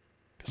here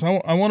because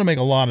I want to make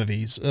a lot of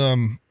these.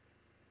 I'm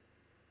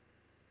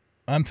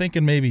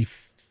thinking maybe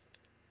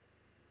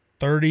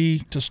 30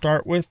 to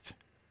start with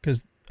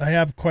because I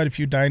have quite a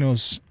few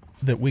dinos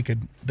that we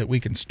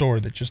can store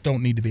that just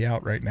don't need to be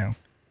out right now.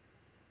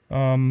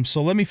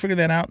 So let me figure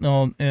that out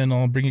and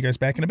I'll bring you guys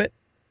back in a bit.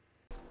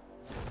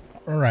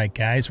 All right,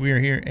 guys, we are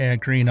here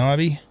at Green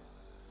Hobby.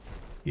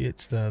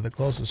 It's the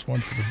closest one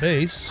to the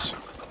base.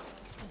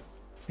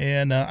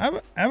 And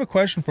I have a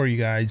question for you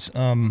guys.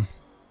 I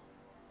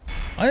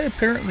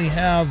apparently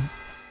have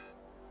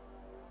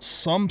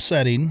some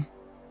setting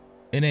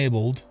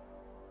enabled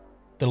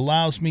that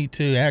allows me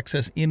to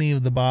access any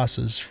of the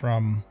bosses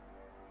from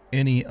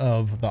any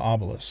of the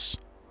obelisks.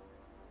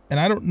 And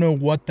I don't know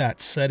what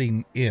that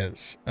setting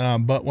is.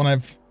 But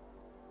when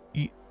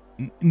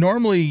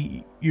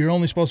normally you're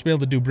only supposed to be able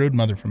to do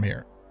Broodmother from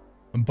here,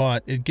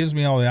 but it gives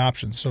me all the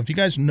options. So if you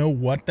guys know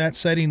what that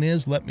setting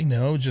is, let me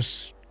know,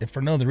 just if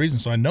for no other reason,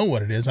 so I know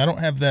what it is. I don't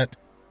have that.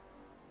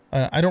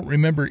 I don't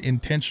remember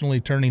intentionally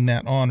turning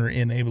that on or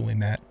enabling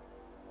that.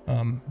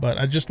 But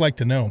I'd just like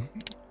to know.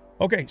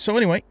 Okay, so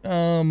anyway,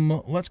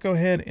 let's go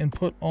ahead and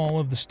put all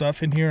of the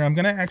stuff in here. I'm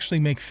going to actually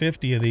make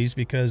 50 of these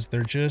because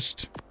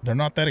they're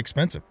not that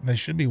expensive. They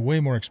should be way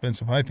more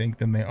expensive, I think,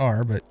 than they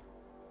are, but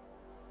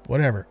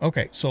whatever.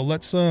 Okay, so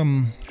let's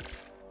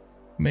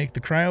make the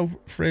cryo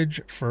fridge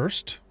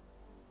first.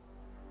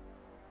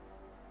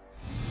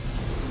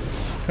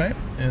 Okay,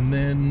 and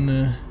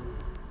then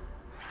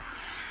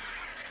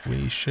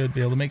we should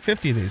be able to make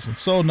 50 of these. It's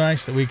so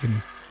nice that we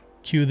can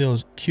queue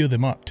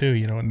them up too,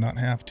 you know, and not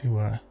have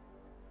to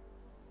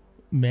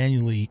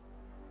manually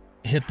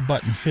hit the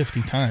button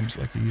 50 times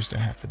like you used to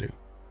have to do.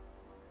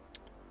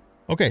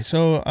 Okay,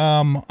 so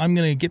I'm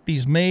gonna get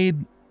these made,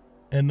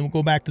 and then we'll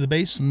go back to the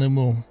base, and then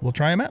we'll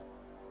try them out.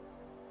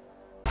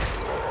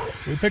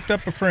 We picked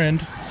up a friend.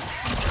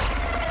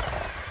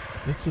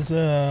 This is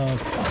a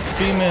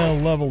female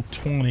level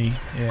 20.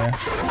 Yeah.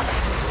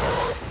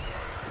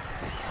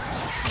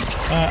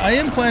 I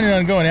am planning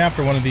on going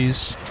after one of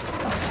these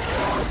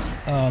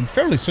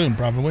fairly soon,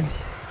 probably.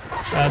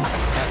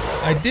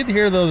 I did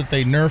hear though that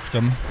they nerfed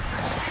them.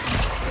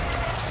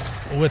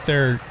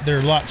 They're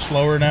a lot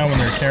slower now when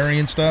they're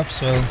carrying stuff,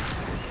 so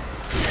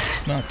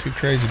not too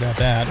crazy about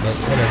that, but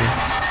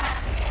whatever.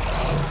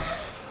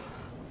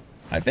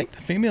 I think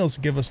the females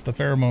give us the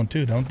pheromone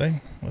too, don't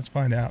they? Let's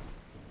find out.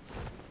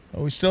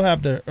 Oh, we still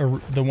have the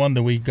one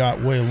that we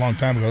got way a long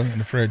time ago in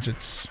the fridge.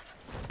 It's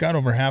got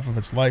over half of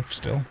its life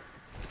still.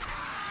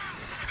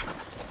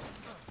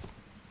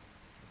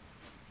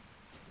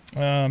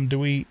 Do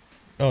we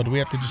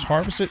have to just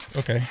harvest it?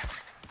 Okay.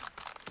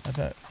 I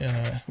thought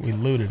we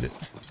looted it.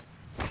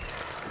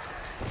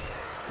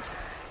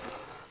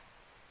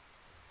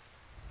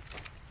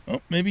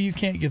 Oh, maybe you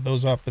can't get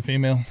those off the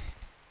female.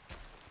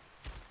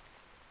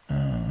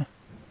 There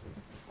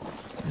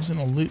isn't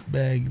a loot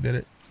bag that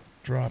it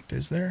dropped,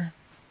 is there?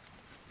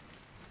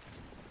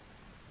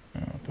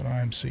 Not that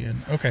I'm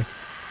seeing. Okay.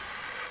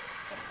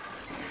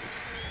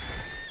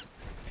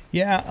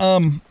 Yeah,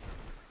 I'm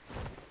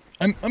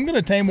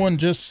gonna tame one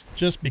just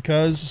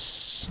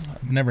because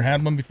I've never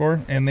had one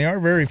before, and they are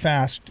very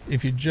fast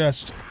if you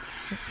just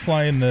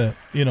fly in the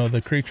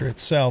the creature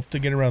itself to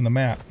get around the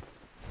map.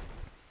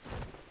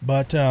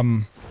 But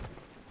from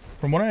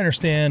what I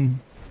understand,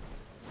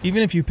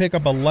 even if you pick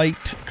up a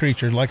light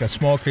creature, like a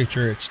small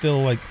creature, it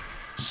still like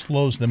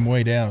slows them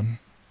way down,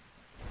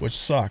 which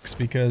sucks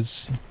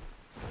because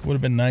it would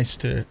have been nice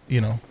to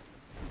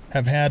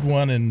have had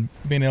one and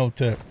being able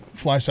to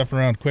fly stuff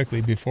around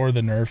quickly before the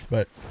nerf,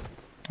 but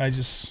I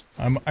guess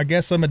I'm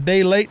a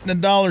day late and a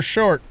dollar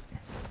short.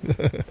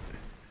 The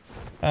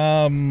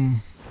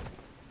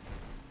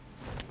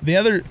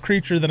other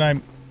creature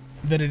that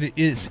it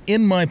is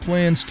in my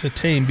plans to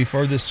tame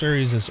before this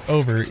series is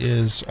over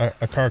is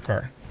a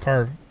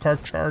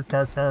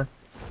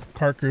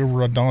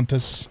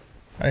Carcharodontus.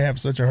 I have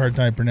such a hard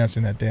time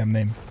pronouncing that damn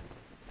name.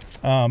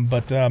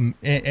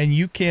 And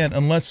you can't,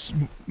 unless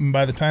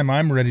by the time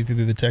I'm ready to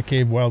do the Tech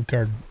Cave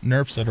wildcard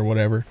nerf set or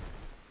whatever,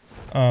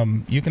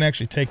 you can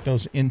actually take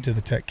those into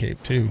the Tech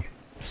Cave too.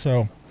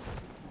 So,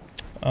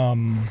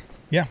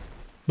 yeah.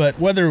 But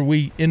whether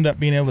we end up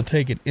being able to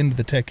take it into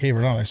the Tech Cave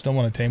or not, I still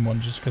want to tame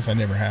one just because I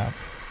never have.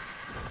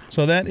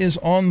 So that is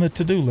on the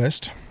to-do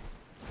list.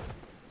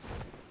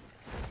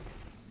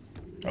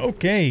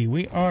 Okay,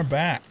 we are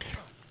back.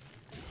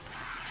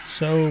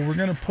 So we're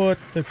going to put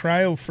the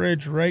cryo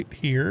fridge right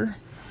here.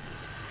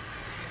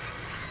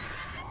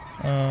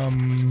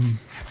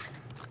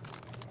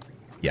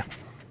 Yeah,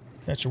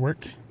 that should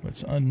work.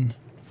 Let's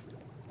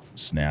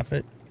unsnap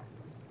it.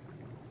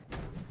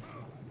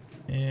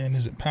 And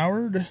is it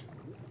powered?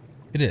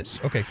 It is.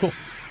 Okay, cool.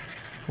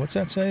 What's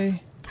that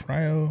say?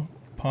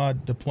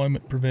 Cryopod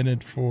deployment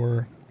prevented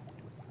for...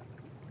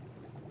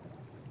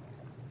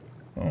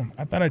 Oh,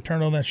 I thought I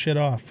turned all that shit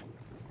off.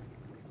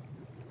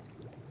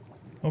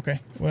 Okay,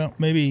 well,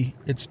 maybe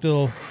it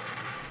still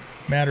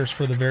matters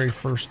for the very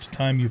first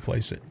time you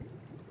place it.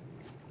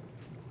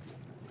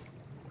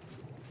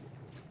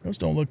 Those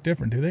don't look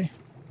different, do they? I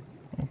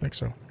don't think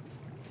so.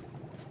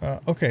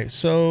 Okay,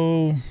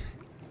 so...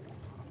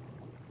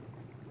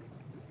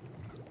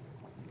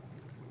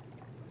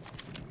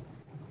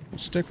 we'll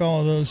stick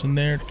all of those in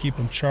there to keep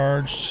them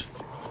charged.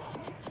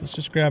 Let's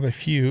just grab a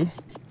few.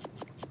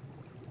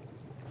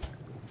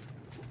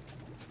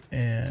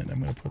 And I'm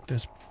going to put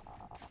this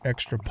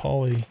extra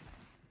poly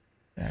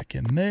back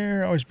in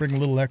there. I always bring a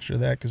little extra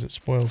of that because it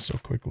spoils so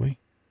quickly.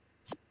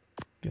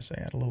 Guess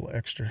I add a little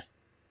extra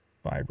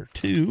fiber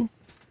too.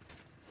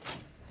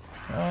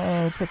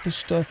 I'll put this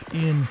stuff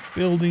in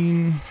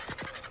building.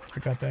 I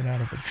got that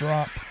out of a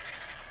drop.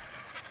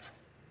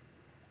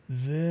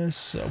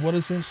 This, what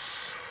is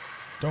this?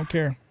 Don't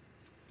care.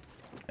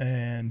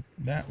 And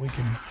that we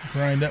can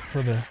grind up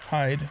for the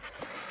hide.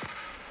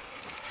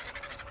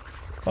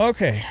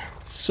 Okay,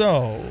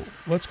 so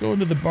let's go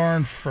into the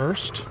barn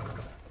first.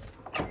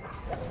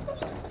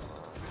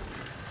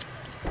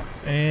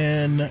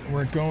 And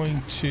we're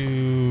going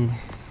to...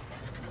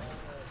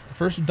 the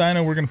first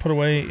dino we're going to put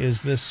away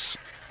is this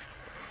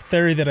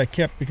Theory that I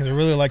kept because I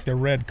really like the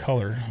red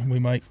color. We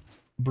might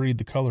breed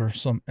the color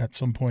at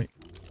some point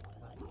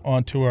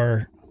onto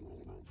our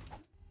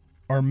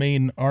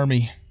main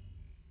army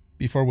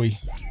before we...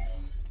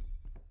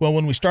 well,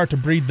 when we start to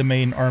breed the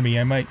main army,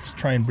 I might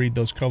try and breed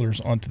those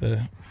colors onto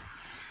the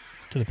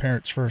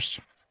parents first.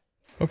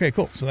 Okay,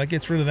 cool. So that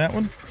gets rid of that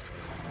one.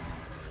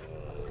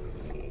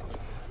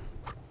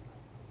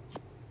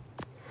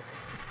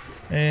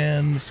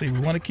 And let's see, we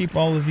want to keep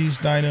all of these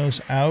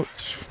dinos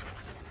out.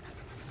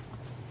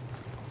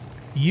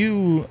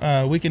 You,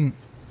 we can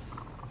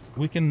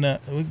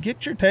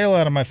get your tail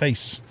out of my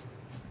face.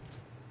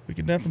 We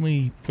can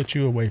definitely put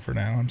you away for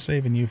now. I'm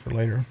saving you for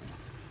later.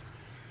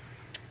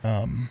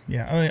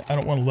 Yeah, I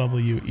don't want to level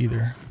you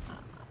either.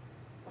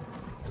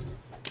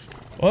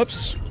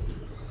 Whoops.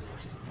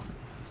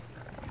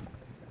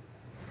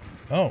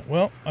 Oh,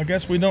 well, I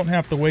guess we don't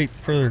have to wait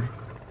for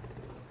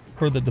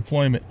the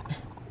deployment.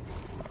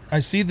 I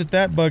see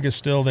that bug is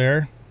still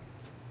there.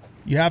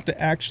 You have to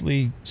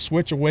actually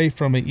switch away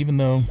from it, even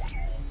though...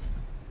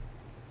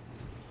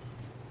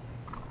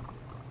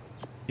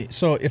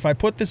 so if I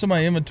put this in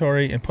my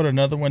inventory and put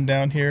another one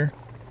down here,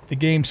 the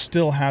game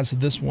still has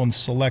this one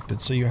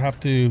selected. So you have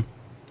to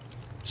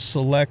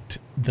select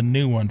the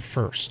new one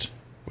first.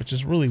 which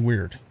is really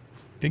weird.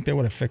 Think they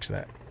would have fixed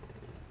that.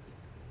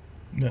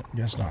 No,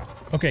 guess not.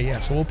 Okay, yeah,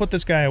 so we'll put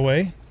this guy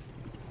away.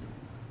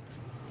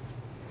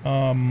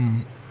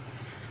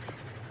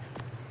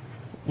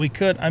 We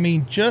could, I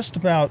mean, just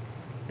about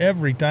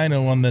every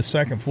dino on the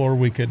second floor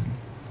we could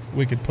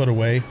put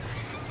away.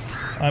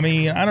 I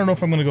mean, I don't know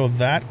if I'm going to go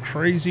that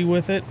crazy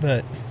with it,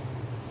 but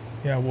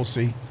yeah, we'll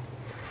see.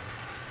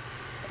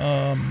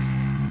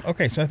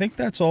 Okay, so I think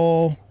that's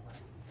all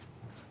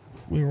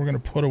we were going to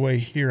put away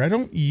here. I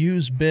don't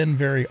use Ben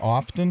very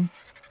often,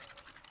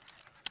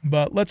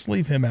 but let's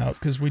leave him out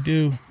because we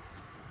do,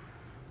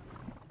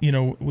 you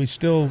know,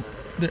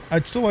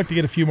 I'd still like to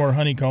get a few more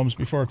honeycombs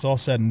before it's all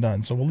said and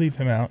done, so we'll leave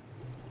him out.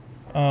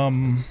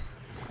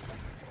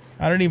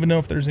 I don't even know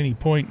if there's any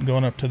point in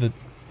going up to the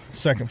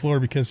second floor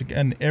because,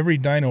 again, every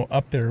dino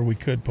up there we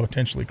could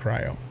potentially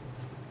cryo.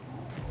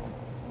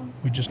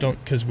 We just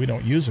don't, because we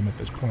don't use them at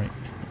this point.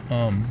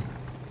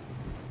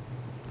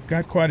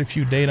 Got quite a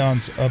few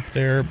Datons up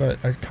there, but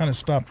I kind of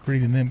stopped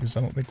reading them because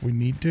I don't think we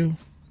need to.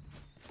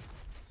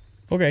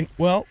 Okay,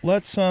 well,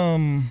 let's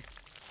put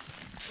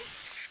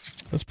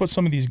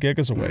some of these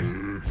gigas away.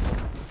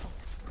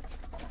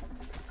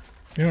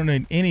 We don't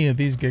need any of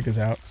these gigas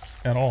out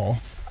at all.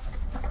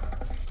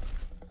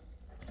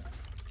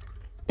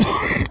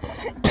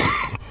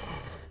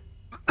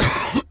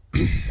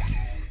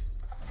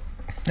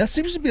 That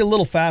seems to be a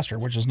little faster,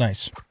 which is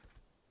nice.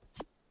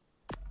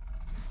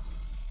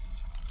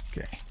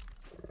 Okay.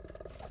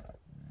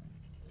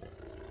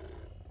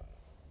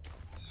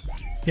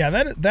 Yeah,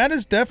 that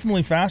is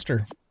definitely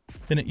faster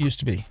than it used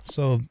to be.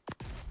 So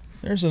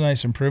there's a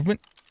nice improvement.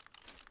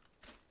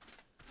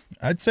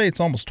 I'd say it's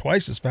almost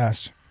twice as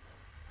fast.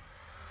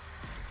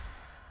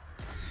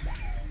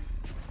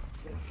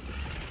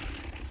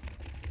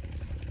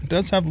 It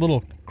does have a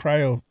little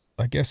cryo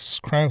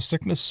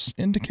sickness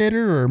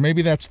indicator, or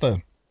maybe that's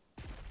the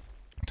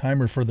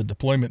timer for the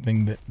deployment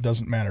thing that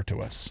doesn't matter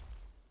to us.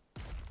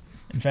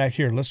 In fact,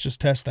 here, let's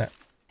just test that.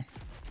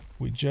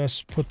 We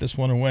just put this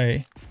one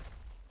away.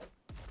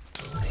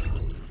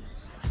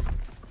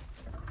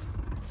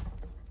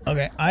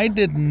 Okay, I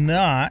did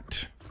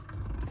not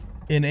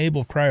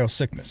enable cryo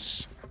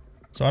sickness,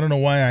 so I don't know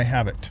why I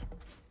have it.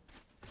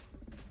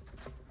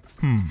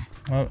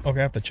 Well, okay,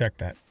 I have to check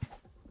that.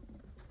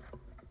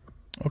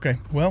 Okay,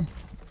 well,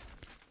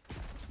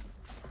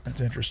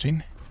 that's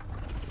interesting.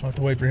 I'll have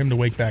to wait for him to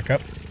wake back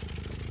up.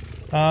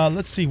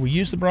 Let's see, we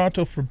use the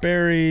Bronto for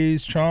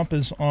berries. Chomp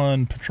is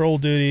on patrol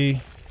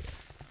duty.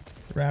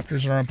 The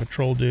Raptors are on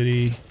patrol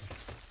duty.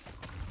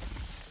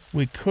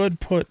 We could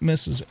put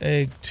Mrs.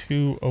 Egg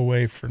 2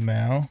 away for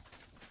now.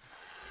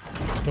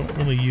 Don't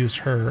really use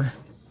her.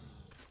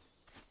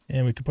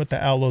 And we could put the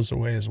Owlos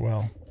away as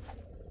well.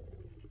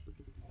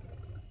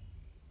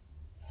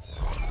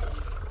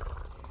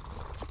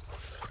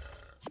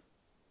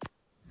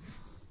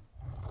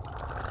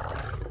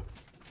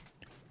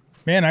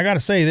 Man, I gotta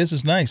say, this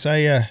is nice.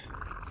 I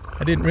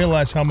didn't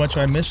realize how much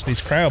I missed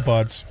these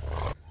cryopods.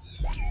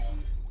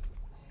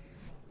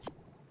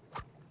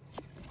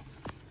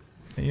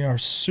 They are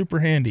super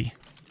handy.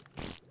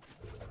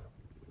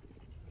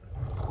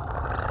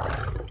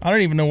 I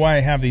don't even know why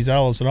I have these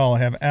owls at all. I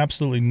have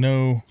absolutely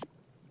no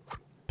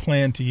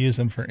plan to use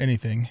them for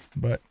anything,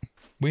 but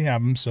we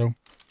have them, so.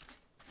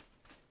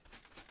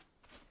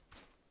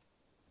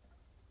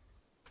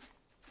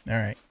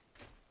 Alright.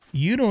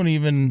 You don't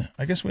even,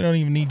 I guess we don't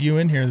even need you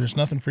in here. There's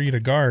nothing for you to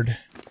guard.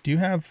 Do you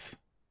have,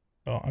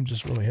 oh, I'm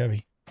just really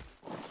heavy.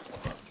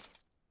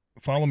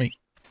 Follow me.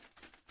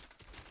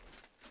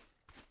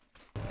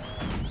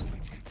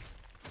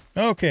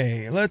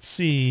 Okay, let's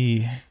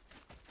see.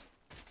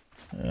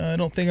 I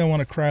don't think I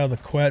want to cryo the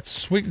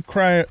Quets. We could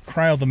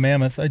cryo the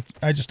Mammoth.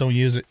 I just don't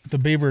use it. The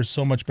Beaver is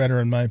so much better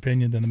in my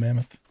opinion than the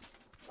Mammoth.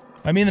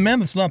 I mean, the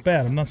Mammoth's not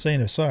bad. I'm not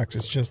saying it sucks.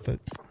 It's just that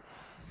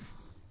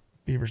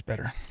Beaver's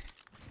better.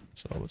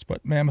 So let's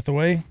put Mammoth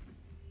away.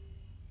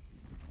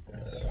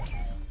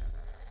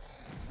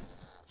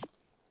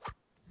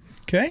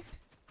 Okay.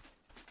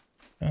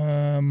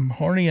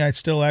 Horny I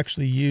still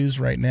actually use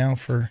right now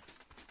for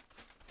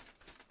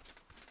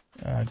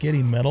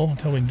getting metal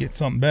until we can get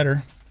something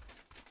better.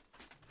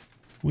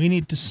 We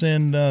need to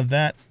send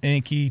that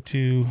Anki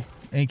to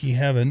Anki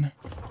Heaven.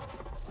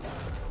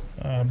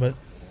 But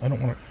I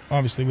don't want to,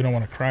 obviously we don't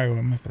want to cryo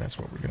him if that's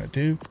what we're going to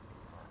do.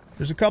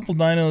 There's a couple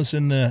dinos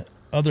in the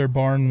other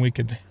barn we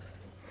can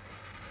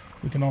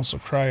also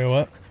cryo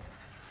up.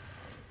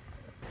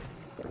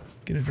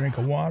 Get a drink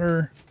of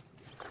water.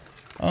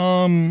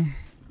 Not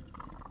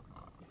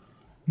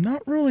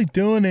really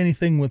doing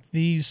anything with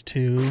these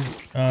two.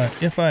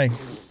 If I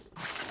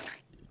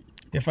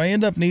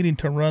end up needing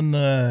to run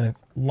the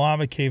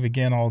lava cave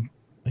again, I'll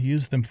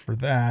use them for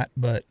that,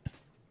 but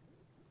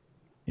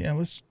yeah,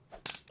 let's,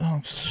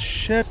 oh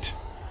shit.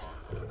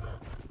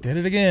 Did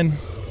it again.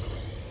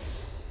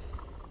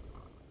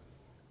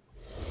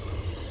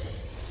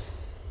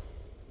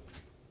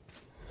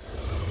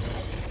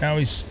 Now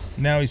he's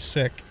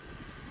sick.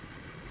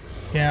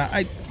 Yeah,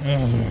 I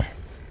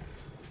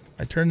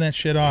turned that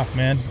shit off,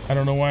 man. I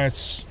don't know why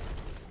it's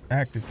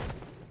active.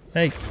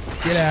 Hey,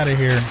 get out of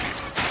here.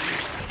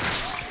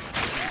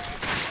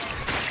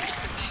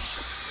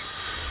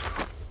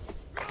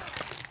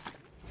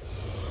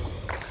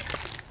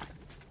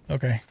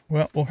 Okay,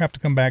 well, we'll have to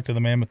come back to the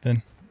mammoth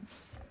then.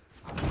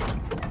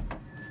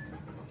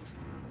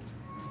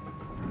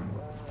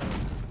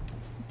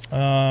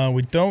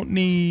 We don't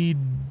need...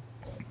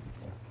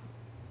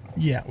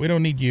 Yeah, we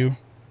don't need you.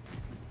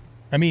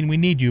 I mean, we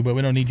need you, but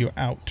we don't need you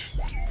out.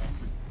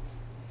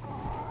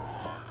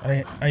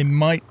 I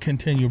might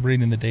continue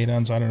breeding the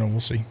Datons. I don't know. We'll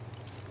see.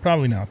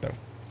 Probably not, though.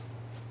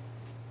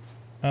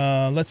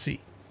 Let's see.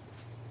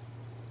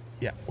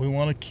 Yeah, we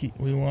want to keep...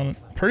 We want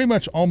to... Pretty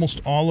much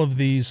almost all of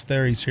these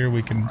theories here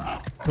we can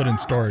put in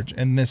storage.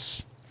 And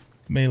this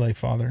melee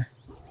father.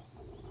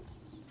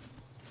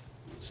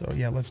 So,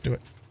 yeah, let's do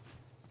it.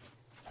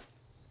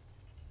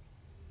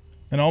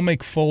 And I'll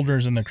make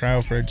folders in the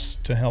cryo fridge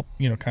to help,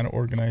 you know, kind of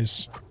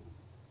organize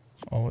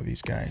all of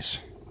these guys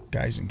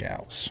and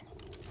gals.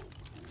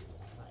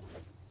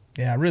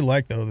 Yeah, I really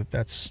like, though, that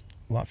that's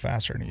a lot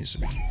faster than it used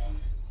to be.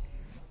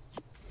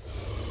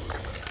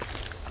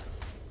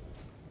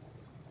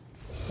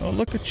 Oh,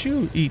 look at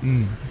you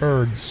eating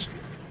birds.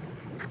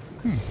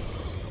 I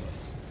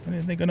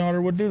didn't think an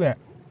otter would do that.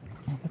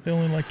 I thought they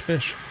only liked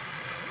fish.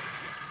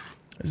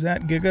 Is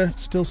that Giga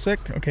still sick?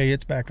 Okay,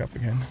 it's back up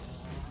again.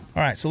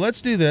 All right, so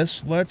let's do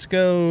this. Let's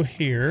go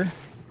here.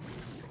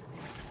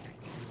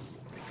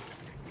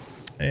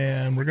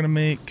 And we're going to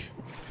make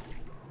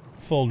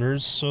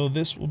folders. So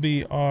this will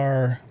be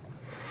our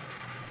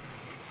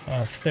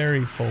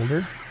Theory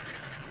folder.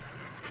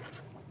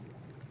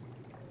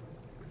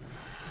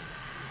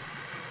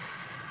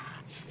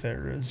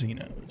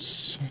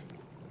 Therazinos.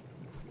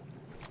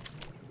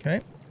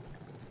 Okay.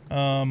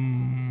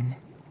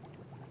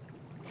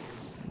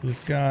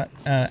 We've got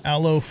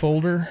Aloe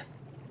folder.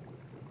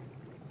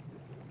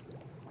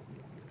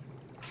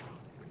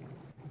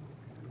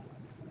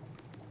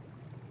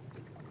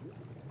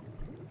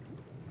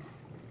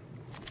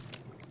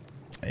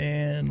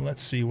 And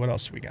let's see, what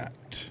else we got?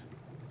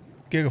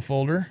 Giga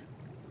folder.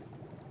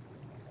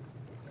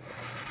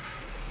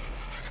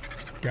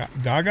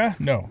 Gaga?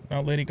 No,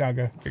 not Lady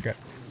Gaga. Giga.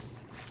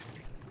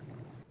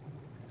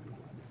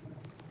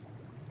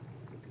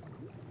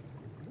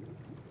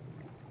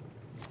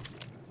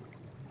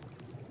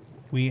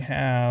 We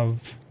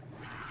have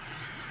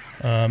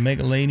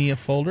Megalania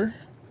folder.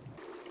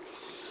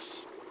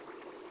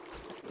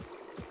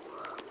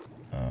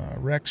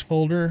 Rex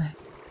folder.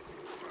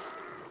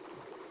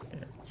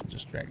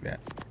 Just drag that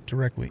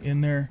directly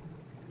in there.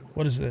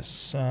 What is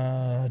this?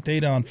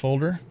 Daton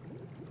folder.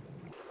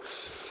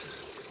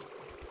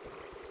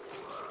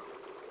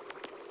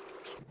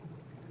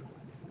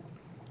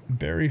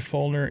 Berry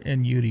folder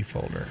and Yudi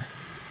folder.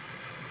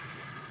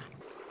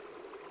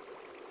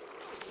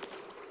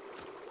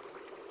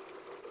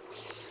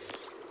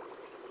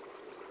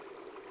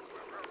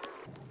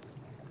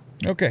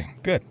 Okay,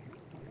 good.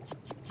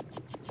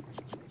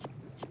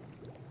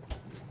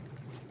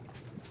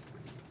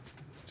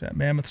 Is that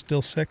mammoth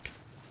still sick?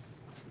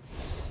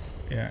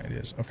 Yeah, it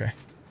is. Okay.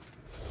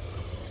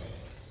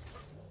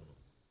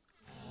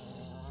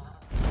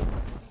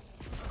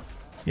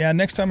 Yeah,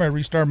 next time I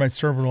restart my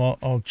server,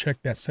 I'll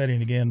check that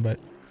setting again, but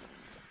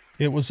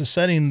it was a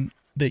setting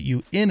that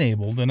you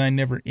enabled, and I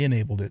never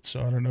enabled it,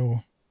 so I don't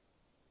know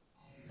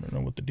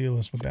what the deal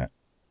is with that.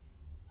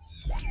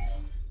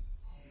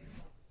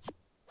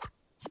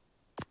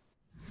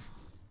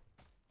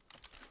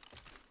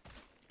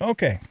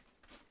 Okay.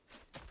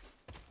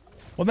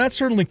 Well, that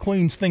certainly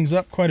cleans things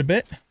up quite a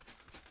bit.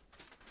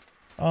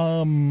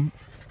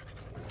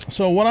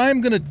 So what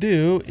I'm going to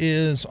do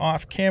is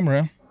off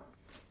camera,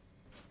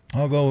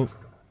 I'll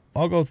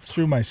go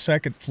through my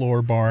second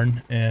floor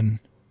barn and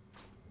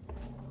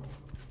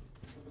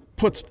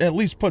at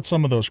least put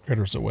some of those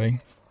critters away.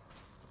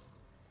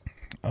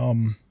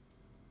 I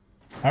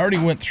already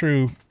went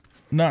through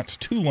not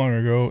too long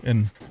ago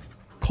and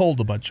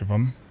culled a bunch of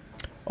them.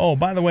 Oh,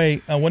 by the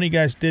way, one of you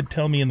guys did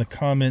tell me in the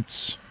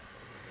comments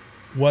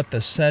what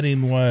the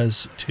setting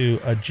was to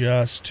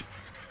adjust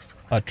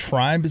a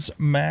tribe's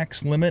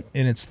max limit,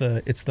 and it's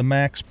the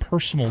max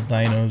personal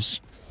dinos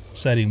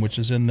setting, which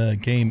is in the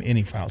game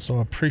any file. So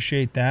I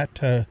appreciate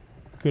that.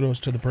 Kudos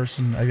to the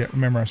person. I don't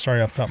remember, I'm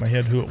sorry off the top of my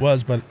head who it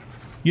was, but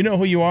you know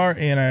who you are,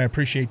 and I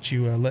appreciate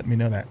you letting me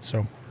know that.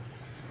 So,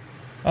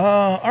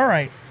 all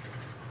right.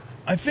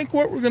 I think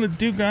what we're gonna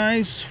do,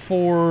 guys,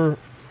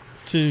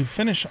 to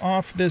finish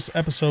off this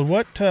episode,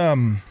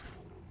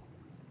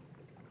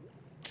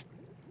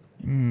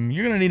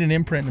 you're going to need an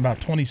imprint in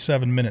about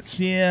 27 minutes.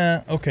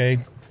 Yeah, okay.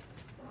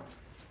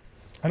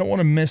 I don't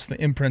want to miss the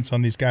imprints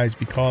on these guys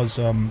because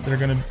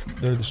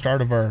they're the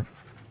start of our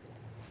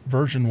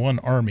version 1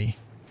 army.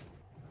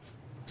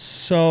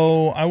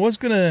 So I was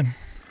going to...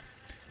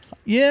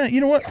 Yeah,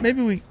 you know what?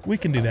 Maybe we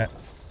can do that.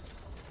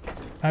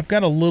 I've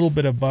got a little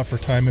bit of buffer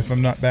time if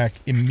I'm not back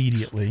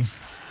immediately.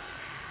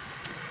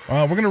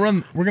 We're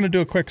going to do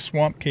a quick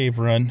swamp cave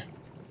run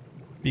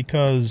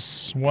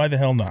because why the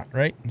hell not,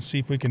 right? And see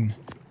if we can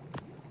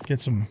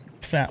get some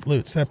fat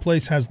loots. That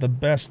place has the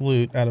best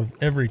loot out of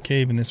every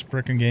cave in this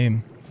frickin'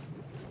 game.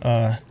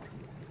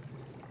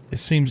 It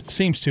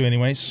seems to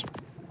anyways.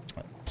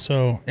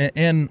 So,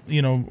 and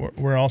you know,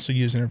 we're also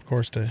using it, of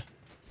course, to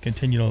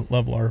continue to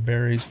level our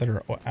berries that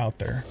are out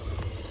there.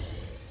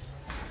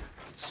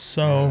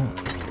 So,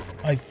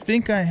 I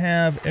think I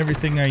have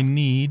everything I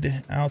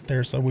need out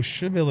there, so we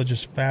should be able to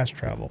just fast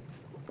travel.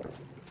 I'm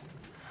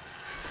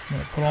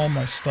going to put all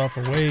my stuff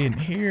away in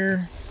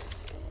here.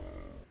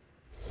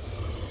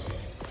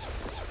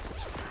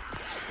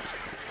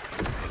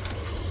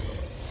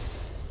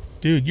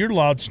 Dude, you're a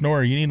loud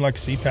snorer. You need like a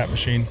CPAP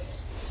machine.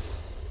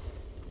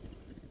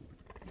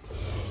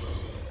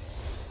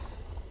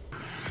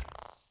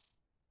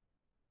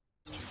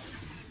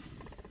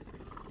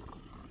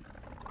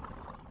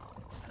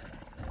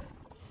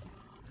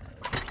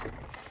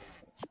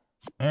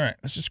 Alright,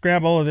 let's just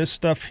grab all of this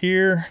stuff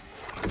here.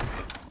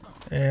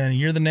 And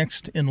you're the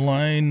next in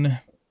line.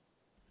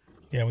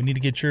 Yeah, we need to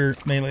get your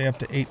melee up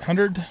to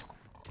 800.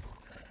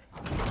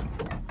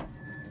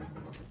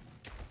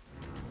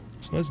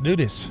 So let's do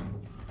this.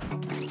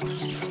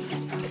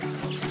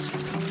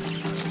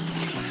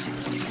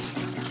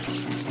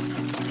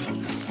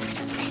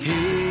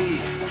 Hey,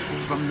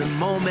 from the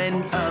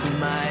moment of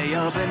my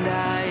opened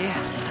eye,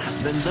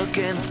 been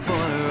looking for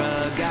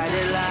a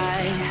guided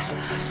light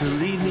to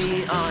lead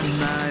me on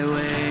my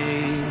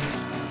way.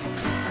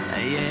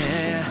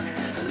 Yeah,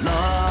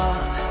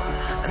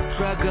 lost,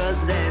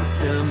 struggling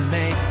to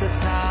make the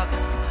top.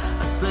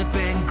 A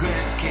slipping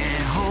grip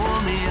can't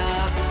hold me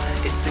up.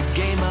 It's the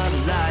game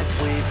of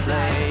life we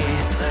play.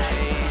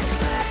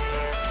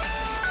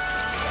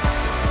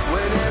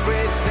 When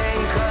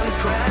everything comes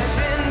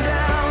crashing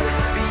down,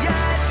 be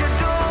at your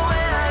door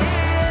when I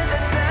hear the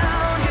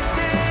sound. You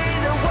say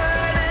the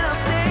word and I'll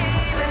stay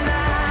the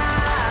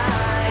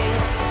night.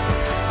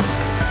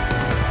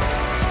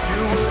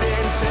 You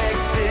wouldn't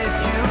text if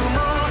you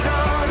moved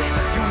on.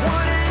 You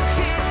wouldn't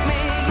keep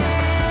me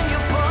in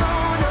your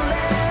phone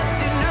unless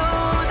you knew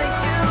that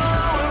you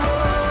were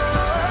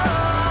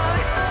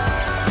wrong.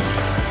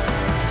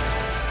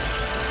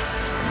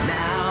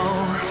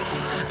 Now,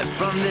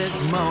 from this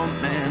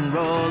moment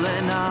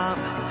rolling up,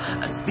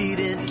 a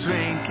speeding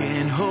train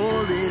can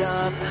hold it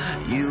up.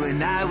 You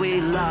and I,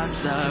 we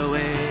lost our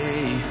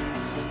way.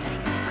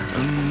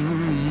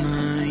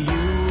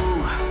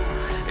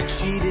 You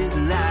cheated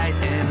light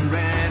and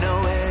ran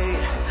away,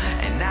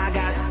 and I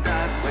got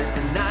stuck with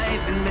a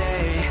knife in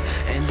me.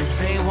 And this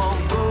pain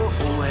won't go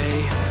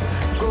away.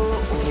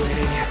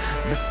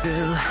 But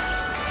still,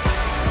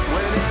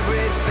 when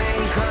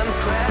everything comes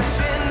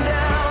crashing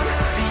down,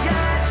 be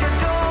at your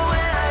door when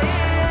I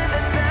hear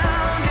the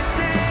sound. You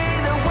say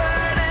the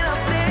word and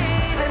I'll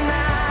stay the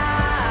night.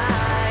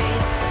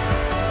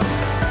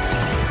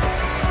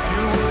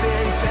 You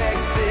wouldn't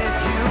text if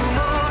you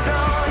moved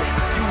on.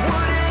 You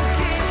wouldn't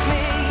keep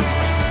me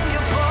in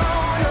your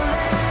phone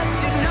unless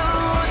you knew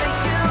that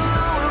you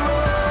were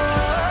wrong.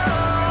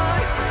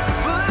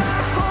 But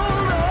I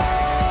hold on.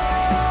 But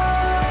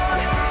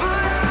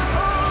I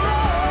hold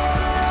on.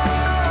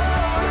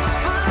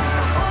 But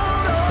I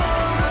hold on.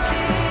 But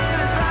dear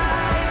is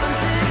life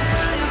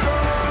until you're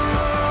gone.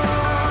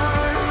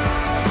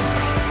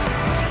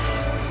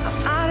 I'm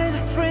out of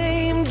the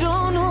frame,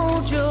 don't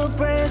hold your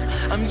breath.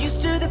 I'm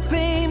used to the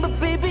pain, but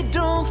baby,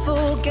 don't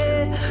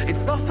forget.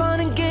 It's all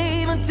fun and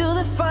game until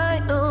the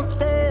final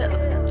step.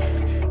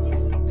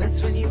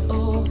 That's when you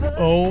over.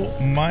 Oh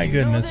my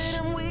goodness.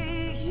 And we,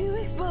 you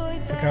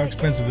exploit Look how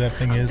expensive that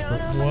thing is, but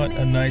what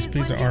a nice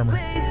piece of armor.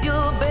 Raise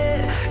your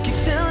bed. Keep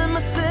telling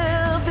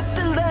myself it's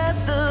the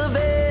last of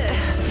it.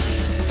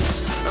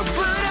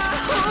 But I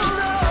hold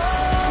on.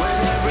 When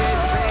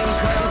everything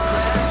comes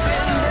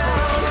crashing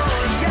down,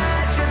 be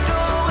at your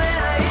door when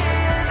I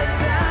hear the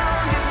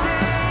sound. You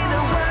say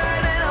the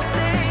word and I'll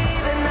stay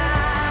the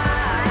night.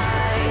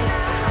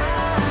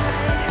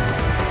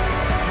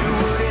 You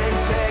wouldn't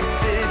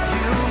text if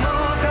you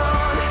moved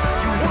on.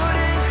 You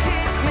wouldn't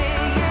keep me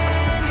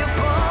in your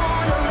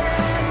phone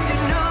unless you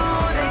knew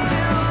that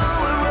you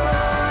were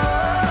wrong.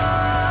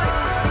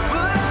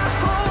 But I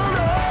hold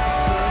on.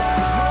 But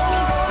I hold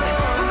on.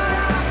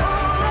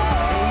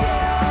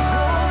 Yeah,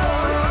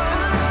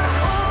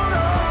 hold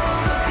on.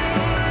 But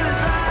dear is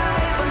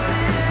life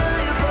until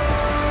you're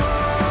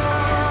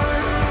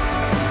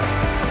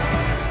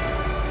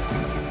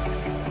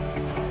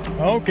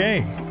gone. Okay.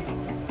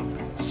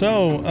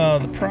 So,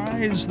 the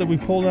prize that we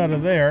pulled out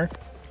of there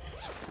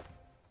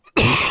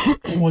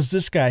was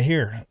this guy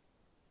here.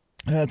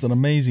 That's an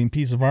amazing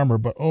piece of armor,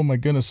 but oh my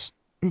goodness,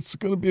 it's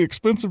going to be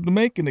expensive to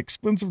make and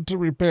expensive to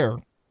repair.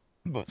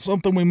 But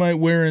something we might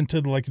wear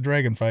into like a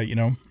dragon fight, you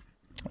know?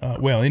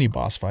 Well, any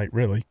boss fight,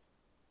 really.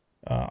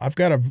 I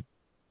got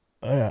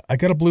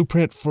a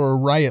blueprint for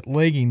riot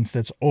leggings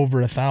that's over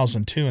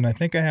 1,000 too, and I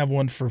think I have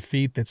one for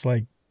feet that's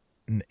like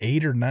an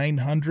 800 or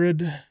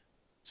 900.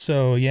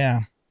 So yeah,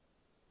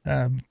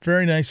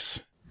 very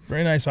nice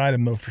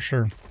item though for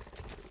sure.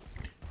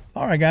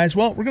 All right, guys.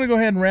 Well, we're gonna go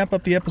ahead and wrap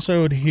up the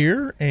episode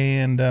here,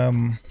 and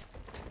I'm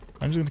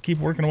just gonna keep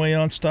working away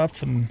on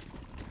stuff and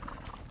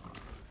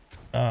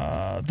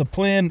the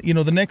plan, you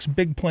know, the next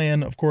big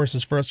plan, of course,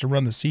 is for us to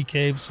run the sea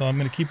cave. So I'm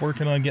going to keep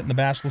working on getting the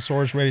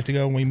basilosaurs ready to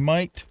go. We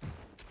might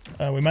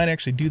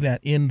actually do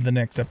that in the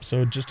next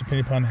episode, just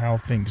depending upon how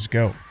things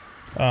go.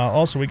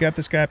 Also, we got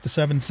this guy up to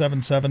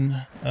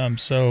 777.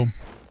 So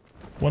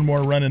one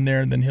more run in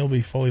there, and then he'll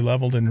be fully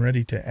leveled and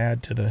ready to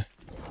add to the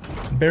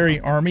berry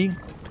army.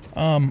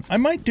 I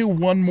might do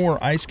one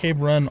more ice cave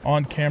run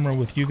on camera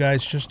with you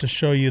guys just to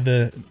show you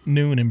the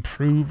new and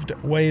improved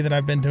way that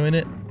I've been doing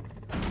it,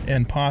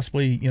 and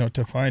possibly, you know,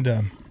 to find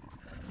a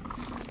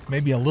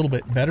maybe a little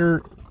bit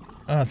better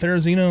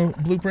Therizino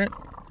blueprint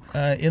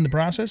in the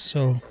process.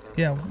 So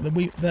yeah,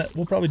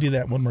 we'll probably do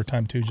that one more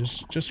time too,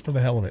 just for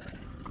the hell of it.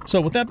 So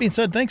with that being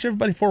said, thanks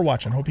everybody for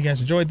watching. Hope you guys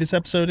enjoyed this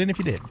episode, and if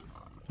you did,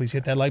 please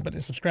hit that like button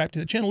and subscribe to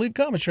the channel, leave a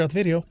comment, share out the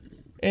video.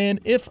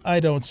 And if I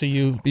don't see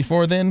you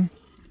before then,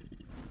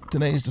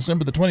 today is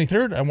December the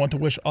 23rd. I want to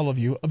wish all of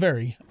you a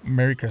very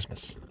Merry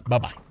Christmas.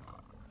 Bye-bye.